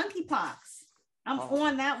right, monkeypox. I'm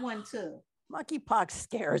on that one too. Monkeypox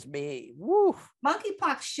scares me. Woo.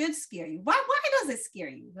 Monkeypox should scare you. Why does it scare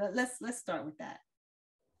you? Let's start with that.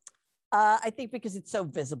 I think because it's so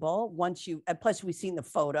visible and plus we've seen the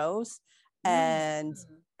photos and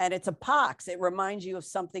it's a pox. It reminds you of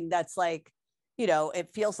something that's like, it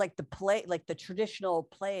feels like the plague, like the traditional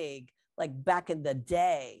plague, like back in the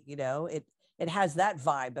day, it has that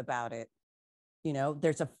vibe about it.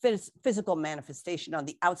 There's a physical manifestation on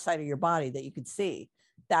the outside of your body that you could see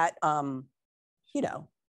that, does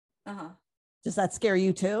that scare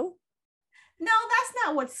you too? No, that's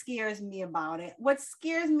not what scares me about it. What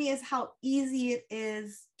scares me is how easy it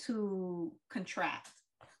is to contract.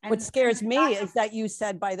 What scares me is that you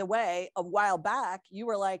said, by the way, a while back, you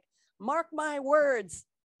were like, mark my words,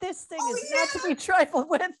 this thing is not to be trifled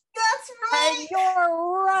with. That's right. And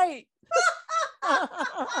you're right. I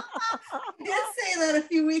did say that a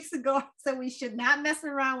few weeks ago. I said we should not mess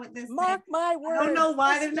around with this. Mark my words. I don't know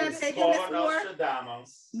why they're not taking this more.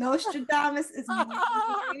 Nostradamus is my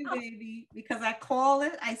baby, because I call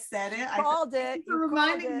it. I said it. Called it. You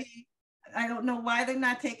reminded me. I don't know why they're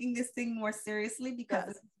not taking this thing more seriously, because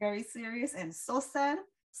it's very serious and so said,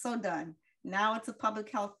 so done. Now it's a public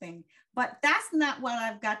health thing, but that's not what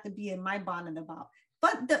I've got to be in my bonnet about.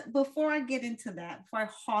 But before I get into that, before I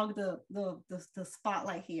hog the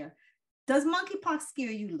spotlight here, does monkeypox scare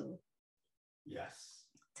you, Lou? Yes.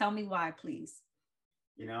 Tell me why, please.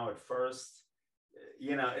 At first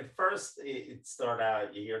it started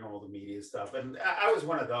out, you're hearing all the media stuff. And I was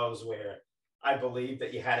one of those where I believed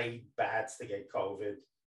that you had to eat bats to get COVID.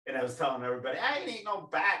 And I was telling everybody, I ain't eating no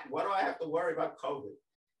bat. What do I have to worry about COVID?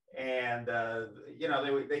 And,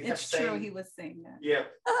 they kept saying. It's true, he was saying that. Yeah.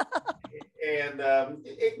 And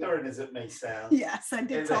ignorant as it may sound. Yes, I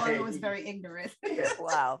did tell him it was very ignorant. Yeah.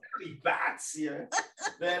 Wow. Bats,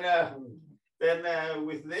 Then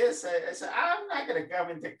with this, I said, I'm not going to come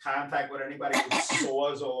into contact with anybody with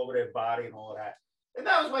sores all over their body and all of that. And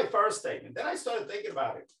that was my first statement. Then I started thinking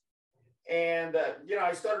about it. And,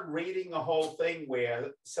 I started reading the whole thing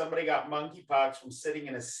where somebody got monkeypox from sitting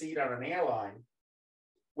in a seat on an airline,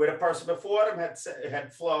 where the person before them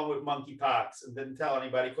had flown with monkeypox and didn't tell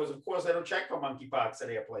anybody, because, of course, they don't check for monkeypox at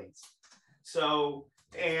airplanes. So,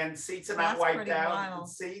 and seats are not wiped down. Wild.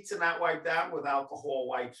 Seats are not wiped down with alcohol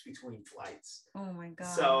wipes between flights. Oh my God.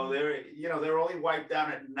 So they're only wiped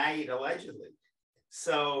down at night, allegedly.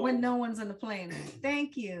 So when no one's on the plane.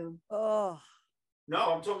 Thank you. Oh.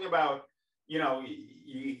 No, I'm talking about, you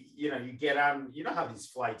get on, how these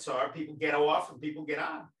flights are, people get off and people get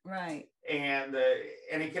on. Right. And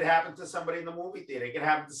it could happen to somebody in the movie theater. It could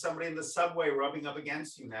happen to somebody in the subway rubbing up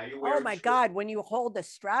against you. Now you're wearing. Oh my God. When you hold the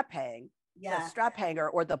strap hanger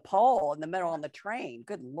or the pole in the middle on the train.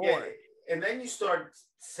 Good Lord. Yeah. And then you start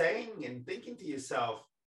saying and thinking to yourself,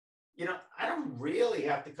 I don't really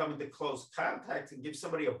have to come into close contact and give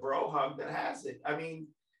somebody a bro hug that has it. I mean,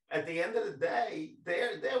 at the end of the day,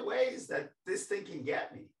 there are ways that this thing can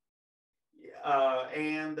get me.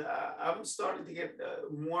 And I'm starting to get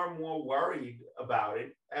more and more worried about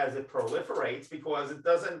it as it proliferates, because it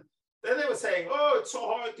doesn't, then they were saying, oh, it's so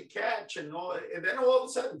hard to catch and then all of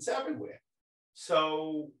a sudden it's everywhere.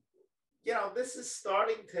 So, this is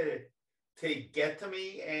starting to get to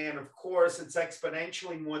me. And of course, it's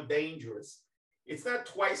exponentially more dangerous. It's not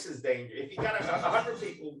twice as dangerous. If you got 100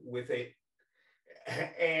 people with it,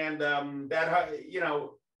 and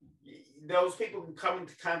those people can come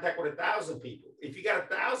into contact with 1,000 people. If you got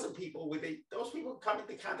 1,000 people with it, those people come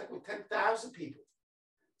into contact with 10,000 people.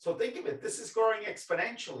 So think of it. This is growing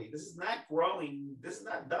exponentially. This is not growing. This is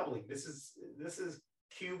not doubling. This is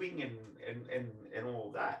cubing and all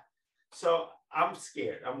of that. So I'm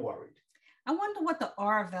scared. I'm worried. I wonder what the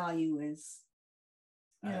R value is.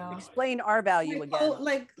 Explain R value again.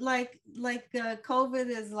 COVID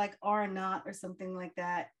is like R naught or something like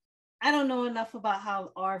that. I don't know enough about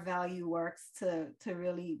how R value works to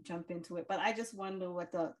really jump into it, but I just wonder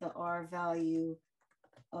what the R value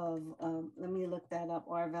of let me look that up.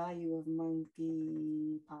 R value of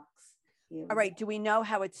monkeypox. All right. Do we know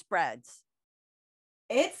how it spreads?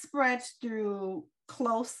 It spreads through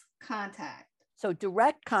close contact. So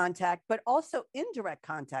direct contact, but also indirect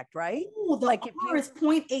contact, right? Ooh, the R is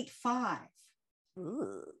 0.85.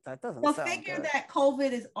 Ooh, that doesn't so sound figure good. that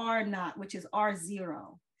COVID is R naught, which is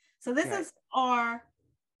R0. So this is R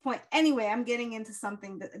point. Anyway, I'm getting into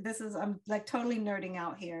something that I'm like totally nerding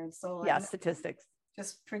out here. So like, yeah, statistics.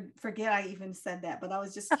 Just forget I even said that, but I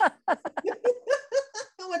was just what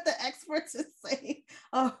the experts are saying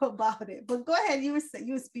about it. But go ahead, you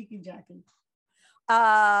were speaking, Jackie.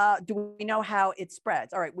 Do we know how it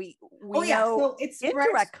spreads? All right, we know so it's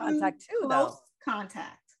indirect contact too, though.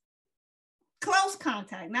 Close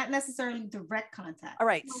contact, not necessarily direct contact. All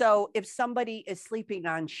right, so if somebody is sleeping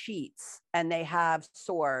on sheets and they have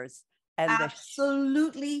sores, and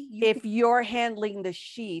absolutely, if you're handling the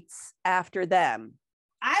sheets after them,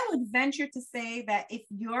 I would venture to say that if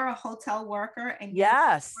you're a hotel worker and your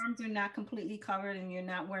yes, arms are not completely covered and you're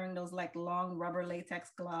not wearing those like long rubber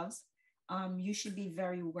latex gloves, you should be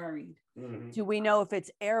very worried. Mm-hmm. Do we know if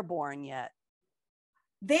it's airborne yet?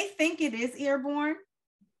 They think it is airborne.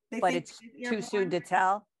 But it's too soon to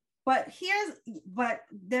tell. But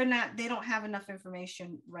they're not, they don't have enough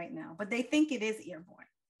information right now, but they think it is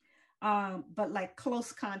airborne. But like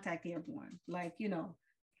close contact airborne, like, you know,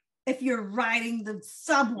 if you're riding the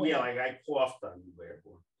subway. Yeah, like I coughed on you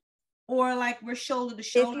airborne. Or like we're shoulder to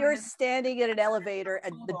shoulder. If you're standing in an elevator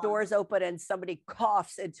and the doors open and somebody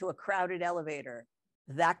coughs into a crowded elevator,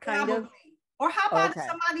 that kind of. Or how about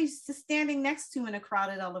somebody's standing next to in a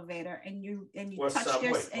crowded elevator and you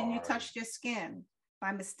touch their skin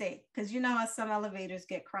by mistake? Because you know how some elevators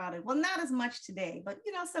get crowded. Well, not as much today, but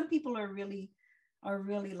you know, some people are really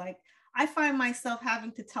like, I find myself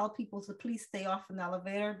having to tell people to please stay off an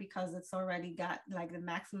elevator because it's already got like the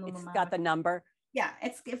maximum amount. It's got the number. Yeah,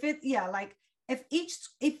 if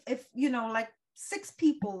you know, like 6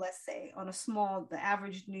 people, let's say, on the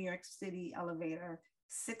average New York City elevator,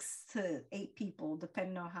 6 to 8 people,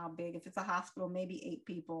 depending on how big. If it's a hospital, maybe 8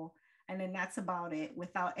 people. And then that's about it,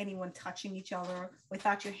 without anyone touching each other,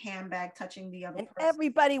 without your handbag touching the other person.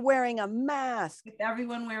 Everybody wearing a mask. With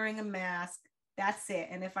everyone wearing a mask, that's it.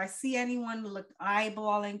 And if I see anyone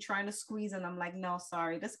eyeballing, trying to squeeze, and I'm like, no,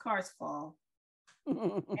 sorry, this car's full.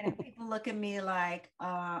 And if people look at me like,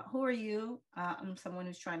 who are you? I'm someone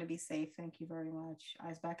who's trying to be safe. Thank you very much.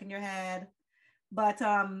 Eyes back in your head. But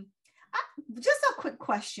just a quick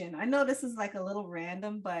question. I know this is like a little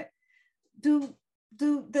random, but does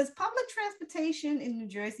public transportation in New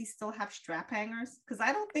Jersey still have strap hangers? Because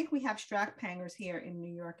I don't think we have strap hangers here in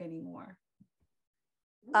New York anymore.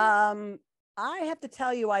 I have to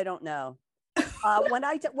tell you, I don't know.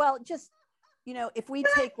 You know, if we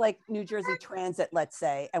take like New Jersey Transit, let's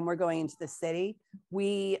say, and we're going into the city,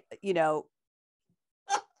 there's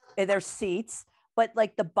seats, but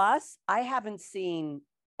like the bus, I haven't seen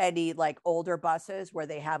any like older buses where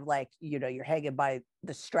they have like, you know, you're hanging by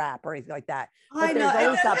the strap or anything like that. But I know.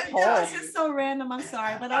 It's just so random. I'm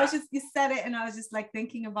sorry, but you said it and I was just like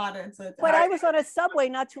thinking about it. And so I was on a subway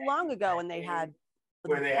not too long ago and they had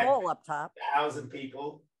the pole up top. 1,000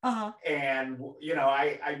 people. Uh-huh. And, you know,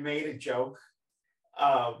 I made a joke.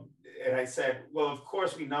 And I said, well, of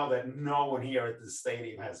course, we know that no one here at the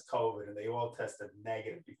stadium has COVID and they all tested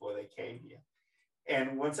negative before they came here.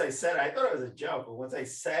 And once I said it, I thought it was a joke, but once I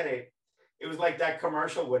said it, it was like that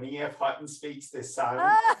commercial when E.F. Hutton speaks, there's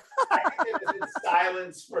silence. I think there was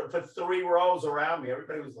silence for 3 rows around me.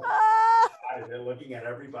 Everybody was like, they're looking at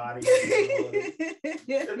everybody.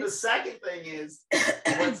 And the second thing is,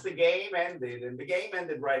 once the game ended, and the game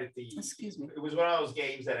ended right at the, it was one of those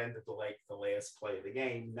games that ended the last play of the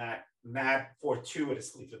game, not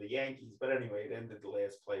fortuitously for the Yankees, but anyway, it ended the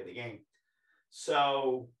last play of the game.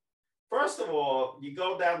 So, first of all, you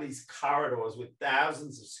go down these corridors with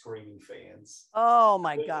thousands of screaming fans. Oh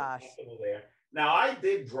my gosh! There. Now I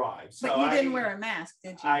did drive, so but you didn't wear a mask,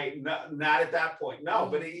 did you? Not at that point. No,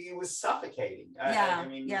 but it was suffocating.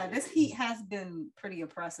 Yeah, this heat has been pretty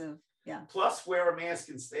oppressive. Yeah. Plus, wear a mask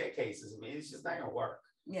in staircases. I mean, it's just not going to work.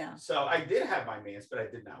 Yeah. So I did have my mask, but I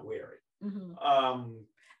did not wear it. Mm-hmm.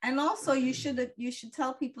 And also, you should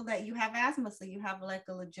tell people that you have asthma, so you have like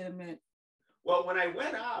a legitimate. Well, when I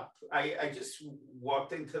went up, I just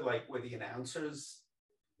walked into like where the announcers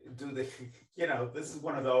do the, you know, this is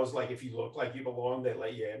one of those, like if you look like you belong, they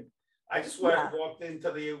let you in. I just walked into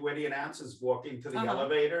where the announcers walk into the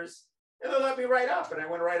elevators, and they let me right up, and I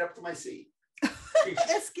went right up to my seat.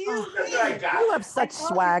 Excuse me. You have such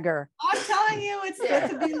swagger. I'm telling you, it's good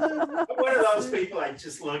to be Lou. One of those people, I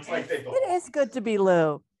just look like they belong. It is good to be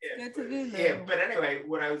Lou. Yeah. Good to be Lou. Yeah, but anyway,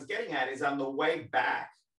 what I was getting at is on the way back,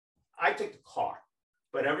 I took the car,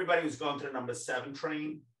 but everybody was going to the number 7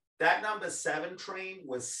 train. That number 7 train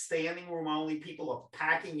was standing room only. People are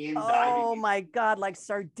packing in, diving. Oh my God, like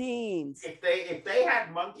sardines. If they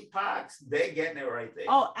had monkeypox, they're getting it right there.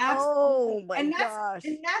 Oh, absolutely. Oh my gosh.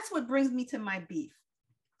 And that's what brings me to my beef.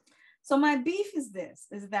 So my beef is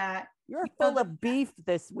that You're full of beef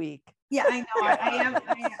this week. Yeah, I know. I am.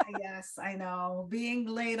 Yes, I know. Being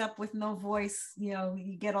laid up with no voice,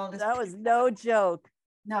 you get all this. That was no joke.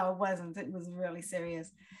 No, it wasn't. It was really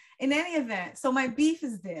serious. In any event, so my beef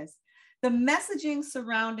is this. The messaging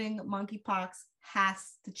surrounding monkeypox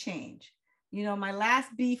has to change. My last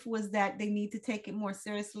beef was that they need to take it more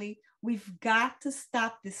seriously. We've got to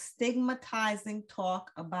stop the stigmatizing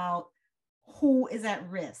talk about who is at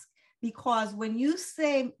risk. Because when you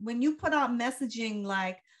put out messaging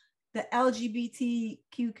like the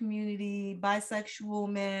LGBTQ community, bisexual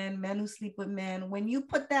men who sleep with men, when you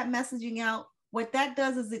put that messaging out, what that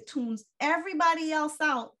does is it tunes everybody else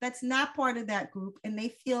out that's not part of that group, and they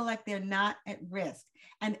feel like they're not at risk,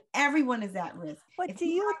 and everyone is at risk. But do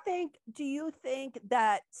you think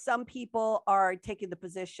that some people are taking the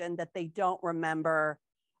position that they don't remember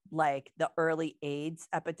like the early AIDS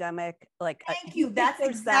epidemic? Like, thank you. That's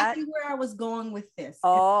exactly where I was going with this.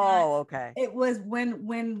 Oh, okay. It was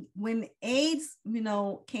when AIDS,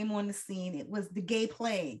 came on the scene. It was the gay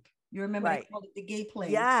plague. You remember they called it the gay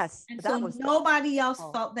plague. Yes. And so nobody else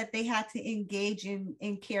felt that they had to engage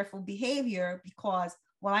in careful behavior because,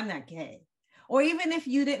 well, I'm not gay. Or even if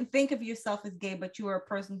you didn't think of yourself as gay, but you were a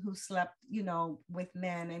person who slept, with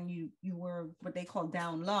men, and you were what they call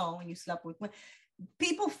down low, and you slept with women,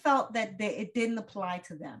 people felt that it didn't apply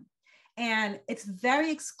to them. And it's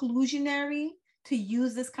very exclusionary to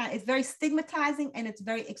use this it's very stigmatizing, and it's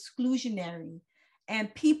very exclusionary,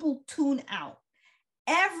 and people tune out.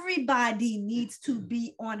 Everybody needs to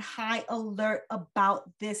be on high alert about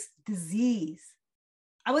this disease.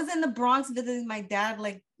 I was in the Bronx visiting my dad,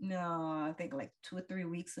 I think 2 or 3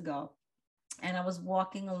 weeks ago. And I was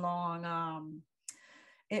walking along,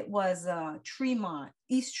 it was Tremont,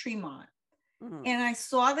 East Tremont. Mm-hmm. And I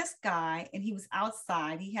saw this guy, and he was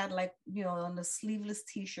outside. He had on the sleeveless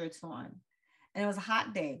t-shirts on, and it was a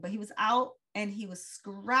hot day, but he was out, and he was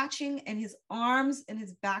scratching, and his arms and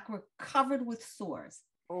his back were covered with sores.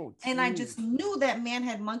 Oh, and I just knew that man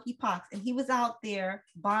had monkeypox, and he was out there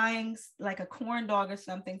buying like a corn dog or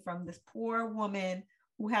something from this poor woman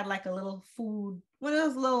who had like a little food, one of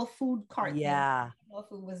those little food carts. Yeah. I don't know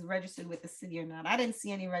if it was registered with the city or not. I didn't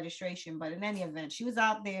see any registration, but in any event, she was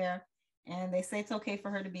out there, and they say it's okay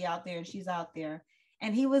for her to be out there, and she's out there.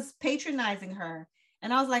 And he was patronizing her.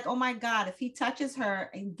 And I was like, oh my God, if he touches her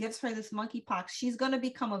and gives her this monkeypox, she's going to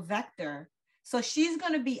become a vector. So she's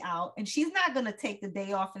going to be out, and she's not going to take the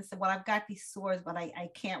day off and say, well, I've got these sores, but I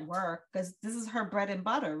can't work, because this is her bread and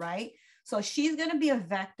butter, right? So she's going to be a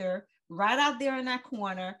vector right out there in that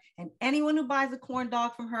corner. And anyone who buys a corn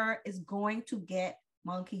dog from her is going to get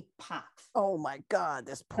monkeypox. Oh my God,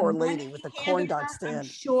 this poor lady with the corn dog stand. I'm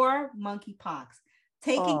sure monkeypox.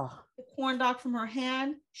 Taking the corn dog from her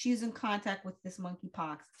hand, she's in contact with this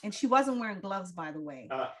monkeypox, and she wasn't wearing gloves, by the way.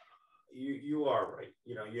 You are right.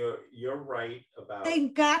 You're right about. They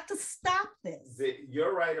got to stop this.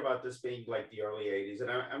 You're right about this being like the early 80s, and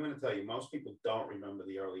I'm going to tell you, most people don't remember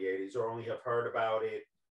the early 80s or only have heard about it,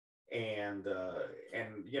 and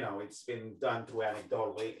it's been done through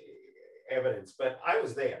anecdotal evidence. But I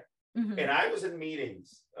was there. Mm-hmm. And I was in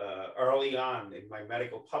meetings early on in my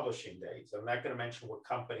medical publishing days. I'm not going to mention what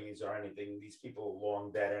companies or anything. These people are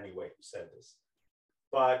long dead anyway who said this.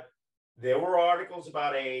 But there were articles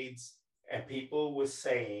about AIDS, and people were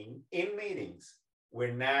saying in meetings,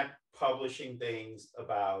 we're not publishing things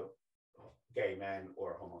about gay men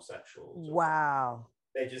or homosexuals. Wow.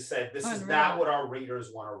 They just said, this is not what our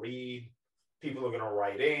readers want to read. People are going to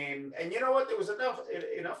write in. And you know what? There was enough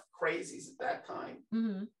crazies at that time.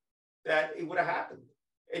 Mm-hmm. That it would have happened.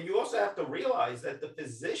 And you also have to realize that the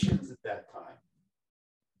physicians at that time,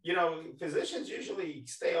 physicians usually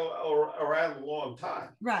stay around a long time.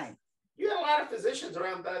 Right. You had a lot of physicians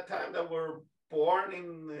around that time that were born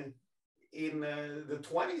in the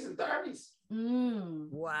 20s and 30s.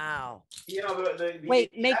 Wow.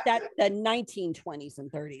 Make that the 1920s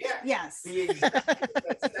and 30s. Yeah. Yes.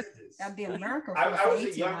 That'd be America. I was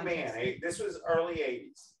a young man. This was early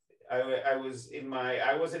 80s.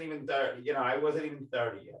 I wasn't even 30, I wasn't even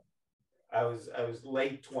 30 yet. I was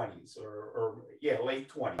late 20s or late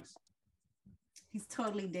 20s. He's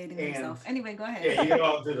totally dating himself. Anyway, go ahead. Yeah, you can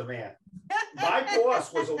all do the math. My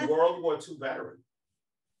boss was a World War II veteran.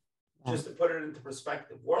 Just to put it into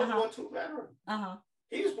perspective, World War II veteran. Uh-huh.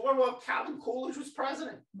 He was born while Calvin Coolidge was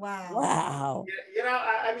president. Wow.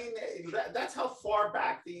 I mean, that's how far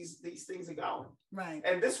back these things are going. Right.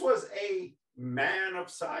 And this was a man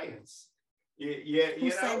of science.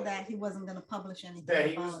 Who said that he wasn't going to publish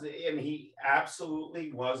anything? And he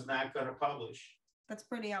absolutely was not going to publish. That's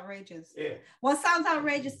pretty outrageous. Yeah. Well, it sounds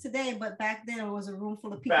outrageous today, but back then it was a room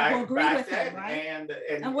full of people who agreed with it, right?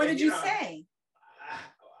 And what did you say?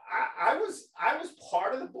 I was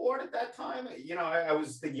part of the board at that time. You know, I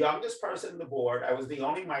was the youngest person in the board. I was the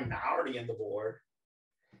only minority in the board.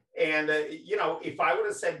 And you know, if I would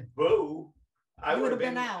have said boo, I would have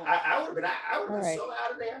been out. I would have been so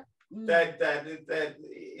out of there. That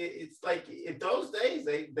it's like in those days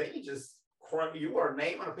they just you were a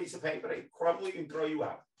name on a piece of paper, they crumble you and throw you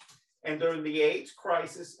out. And during the AIDS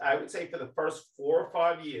crisis, I would say for the first 4 or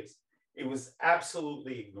 5 years, it was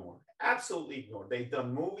absolutely ignored. Absolutely ignored. They've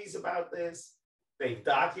done movies about this. They've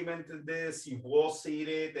documented this. You've all seen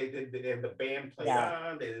it. They did, and the band played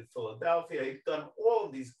on. They did Philadelphia. They've done all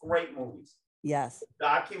of these great movies. Yes.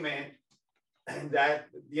 Document that,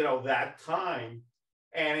 you know, that time,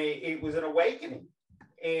 and it was an awakening.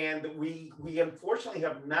 And we unfortunately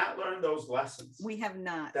have not learned those lessons. We have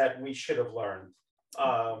not. That we should have learned.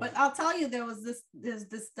 But I'll tell you, there's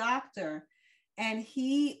this doctor, and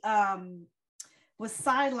he was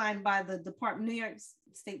sidelined by the New York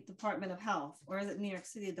State Department of Health, or is it New York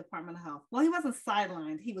City Department of Health? Well, he wasn't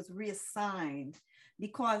sidelined. He was reassigned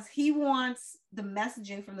because he wants the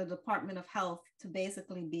messaging from the Department of Health to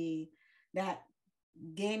basically be that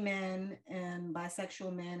gay men and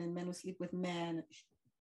bisexual men and men who sleep with men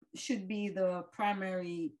should be the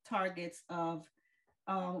primary targets of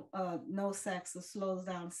no sex or slows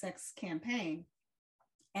down sex campaign.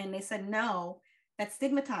 And they said, no, that's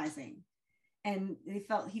stigmatizing. And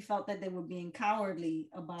he felt that they were being cowardly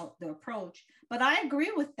about the approach. But I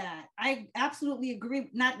agree with that. I absolutely agree,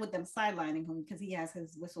 not with them sidelining him because he has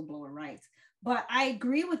his whistleblower rights, but I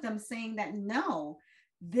agree with them saying that, no,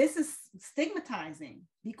 this is stigmatizing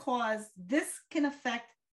because this can affect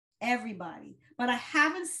everybody. But I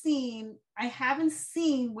haven't seen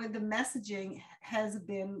where the messaging has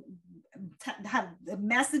been the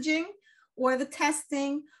messaging or the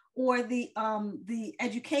testing or the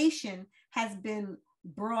education has been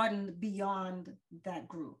broadened beyond that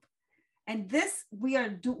group. And this we're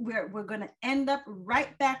going to end up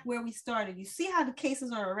right back where we started. You see how the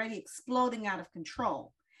cases are already exploding out of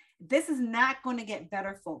control. This is not going to get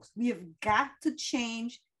better, folks. We have got to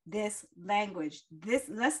change this language.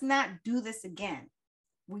 Let's not do this again.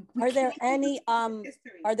 Are there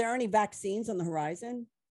any vaccines on the horizon?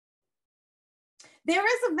 There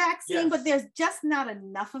is a vaccine, yes, but there's just not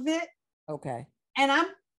enough of it. Okay. And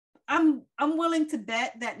I'm willing to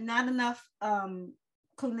bet that not enough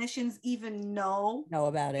clinicians even know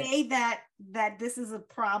about it. A, that this is a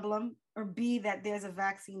problem, or B, that there's a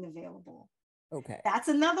vaccine available. Okay. That's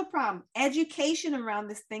another problem. Education around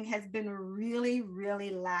this thing has been really, really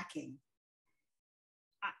lacking.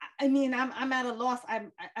 I mean, I'm at a loss. I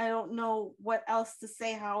don't know what else to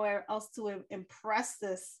say, how else to impress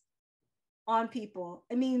this on people.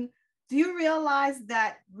 I mean, do you realize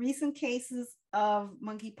that recent cases of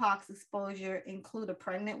monkeypox exposure include a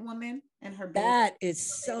pregnant woman and her baby? That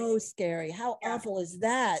is so scary. How awful is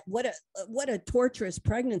that? What a torturous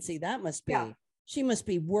pregnancy that must be. Yeah. She must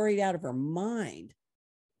be worried out of her mind.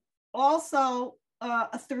 Also,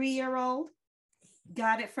 a 3-year-old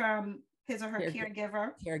got it from his or her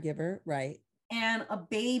caregiver. Caregiver, right. And a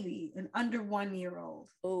baby, an under 1-year-old.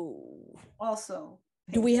 Oh. Also.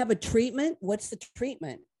 Do we have a treatment? What's the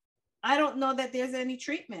treatment? I don't know that there's any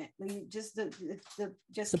treatment. Just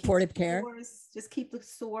supportive care. Just keep the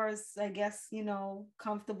sores, I guess,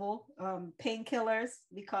 comfortable. Painkillers,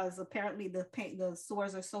 because apparently the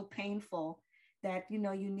sores are so painful that you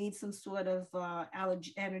need some sort of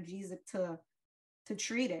analgesic to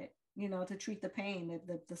treat it. To treat the pain.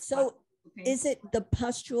 So is it the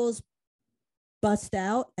pustules bust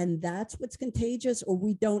out and that's what's contagious, or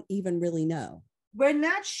we don't even really know? We're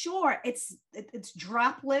not sure. It's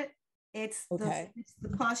droplet. It's the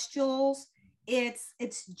pustules.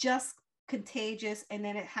 It's just contagious, and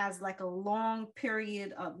then it has like a long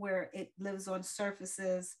period of where it lives on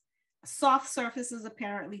surfaces, soft surfaces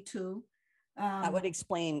apparently too. That would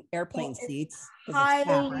explain airplane seats.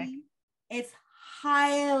 It's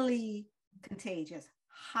highly contagious.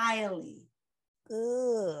 Highly.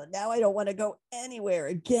 Ugh, now I don't want to go anywhere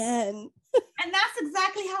again. And that's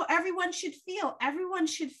exactly how everyone should feel. Everyone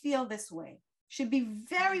should feel this way. Should be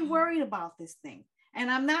very worried about this thing. And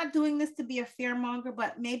I'm not doing this to be a fearmonger,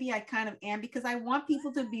 but maybe I kind of am, because I want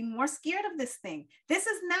people to be more scared of this thing. This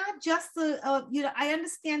is not just I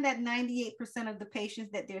understand that 98% of the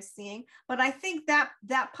patients that they're seeing, but I think that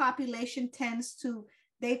population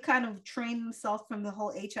they kind of train themselves from the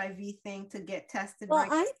whole HIV thing to get tested. Well,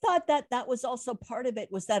 right? I thought that was also part of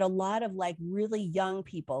it, was that a lot of like really young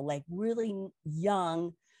people, like really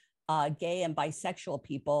young gay and bisexual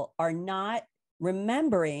people are not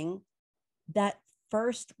remembering that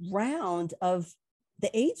first round of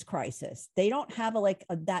the AIDS crisis. They don't have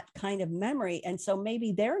that kind of memory. And so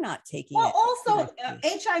maybe they're not taking it. Also,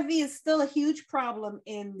 HIV is still a huge problem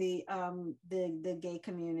in the gay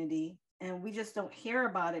community. And we just don't hear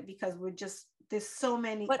about it because there's so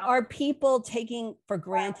many. But are people taking for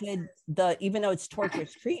granted even though it's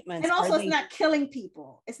torturous treatments? And also, it's not killing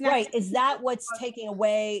people. It's not right. Is that what's taking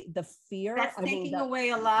away the fear? That's taking away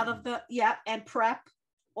a lot of and PrEP,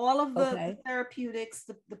 all of the therapeutics,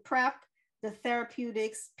 the PrEP, the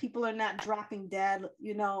therapeutics. People are not dropping dead,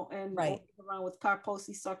 and around with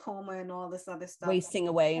Kaposi sarcoma and all this other stuff. Wasting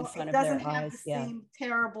away in front of their eyes. It doesn't have the same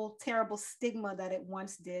terrible, terrible stigma that it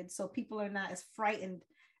once did. So people are not as frightened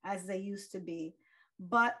as they used to be.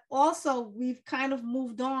 But also we've kind of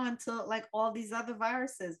moved on to like all these other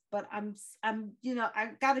viruses. But I'm I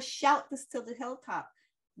got to shout this to the hilltop.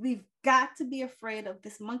 We've got to be afraid of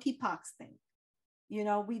this monkeypox thing.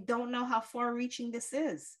 We don't know how far reaching this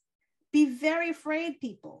is. Be very afraid,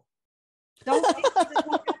 people. Don't think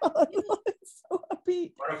it's so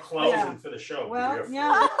upbeat. What a closing for the show. Well,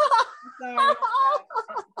 yeah. Sorry.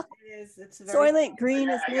 It is. It's very Soylent Green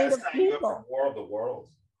is made of people. War of the Worlds.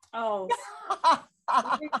 Oh.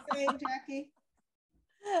 What were you saying, Jackie?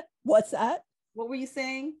 What's that? What were you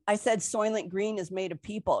saying? I said Soylent Green is made of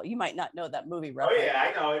people. You might not know that movie, right? Oh yeah,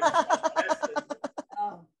 I know it.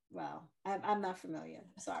 Oh, wow. I'm not familiar.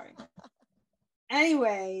 Sorry.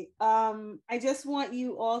 Anyway, I just want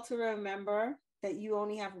you all to remember that you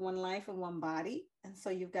only have one life and one body. And so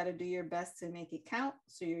you've got to do your best to make it count.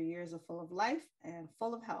 So your years are full of life and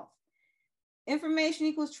full of health. Information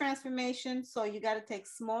equals transformation. So you got to take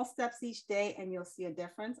small steps each day and you'll see a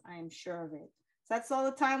difference. I am sure of it. So that's all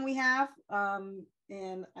the time we have.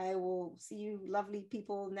 And I will see you lovely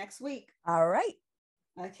people next week. All right.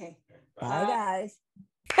 Okay. Bye, guys.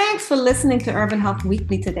 Thanks for listening to Urban Health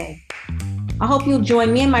Weekly today. I hope you'll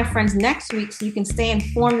join me and my friends next week so you can stay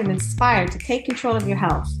informed and inspired to take control of your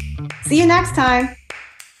health. See you next time.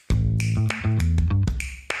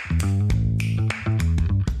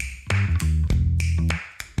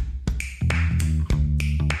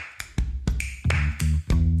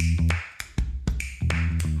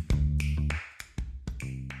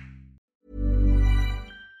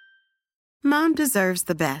 Mom deserves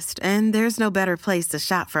the best, and there's no better place to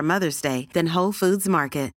shop for Mother's Day than Whole Foods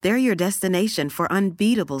Market. They're your destination for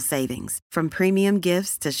unbeatable savings, from premium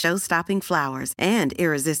gifts to show-stopping flowers and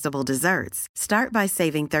irresistible desserts. Start by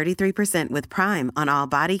saving 33% with Prime on all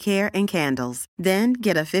body care and candles. Then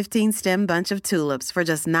get a 15-stem bunch of tulips for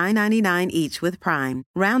just $9.99 each with Prime.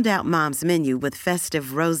 Round out Mom's menu with festive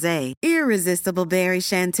rosé, irresistible berry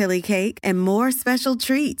chantilly cake, and more special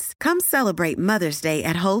treats. Come celebrate Mother's Day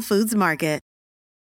at Whole Foods Market.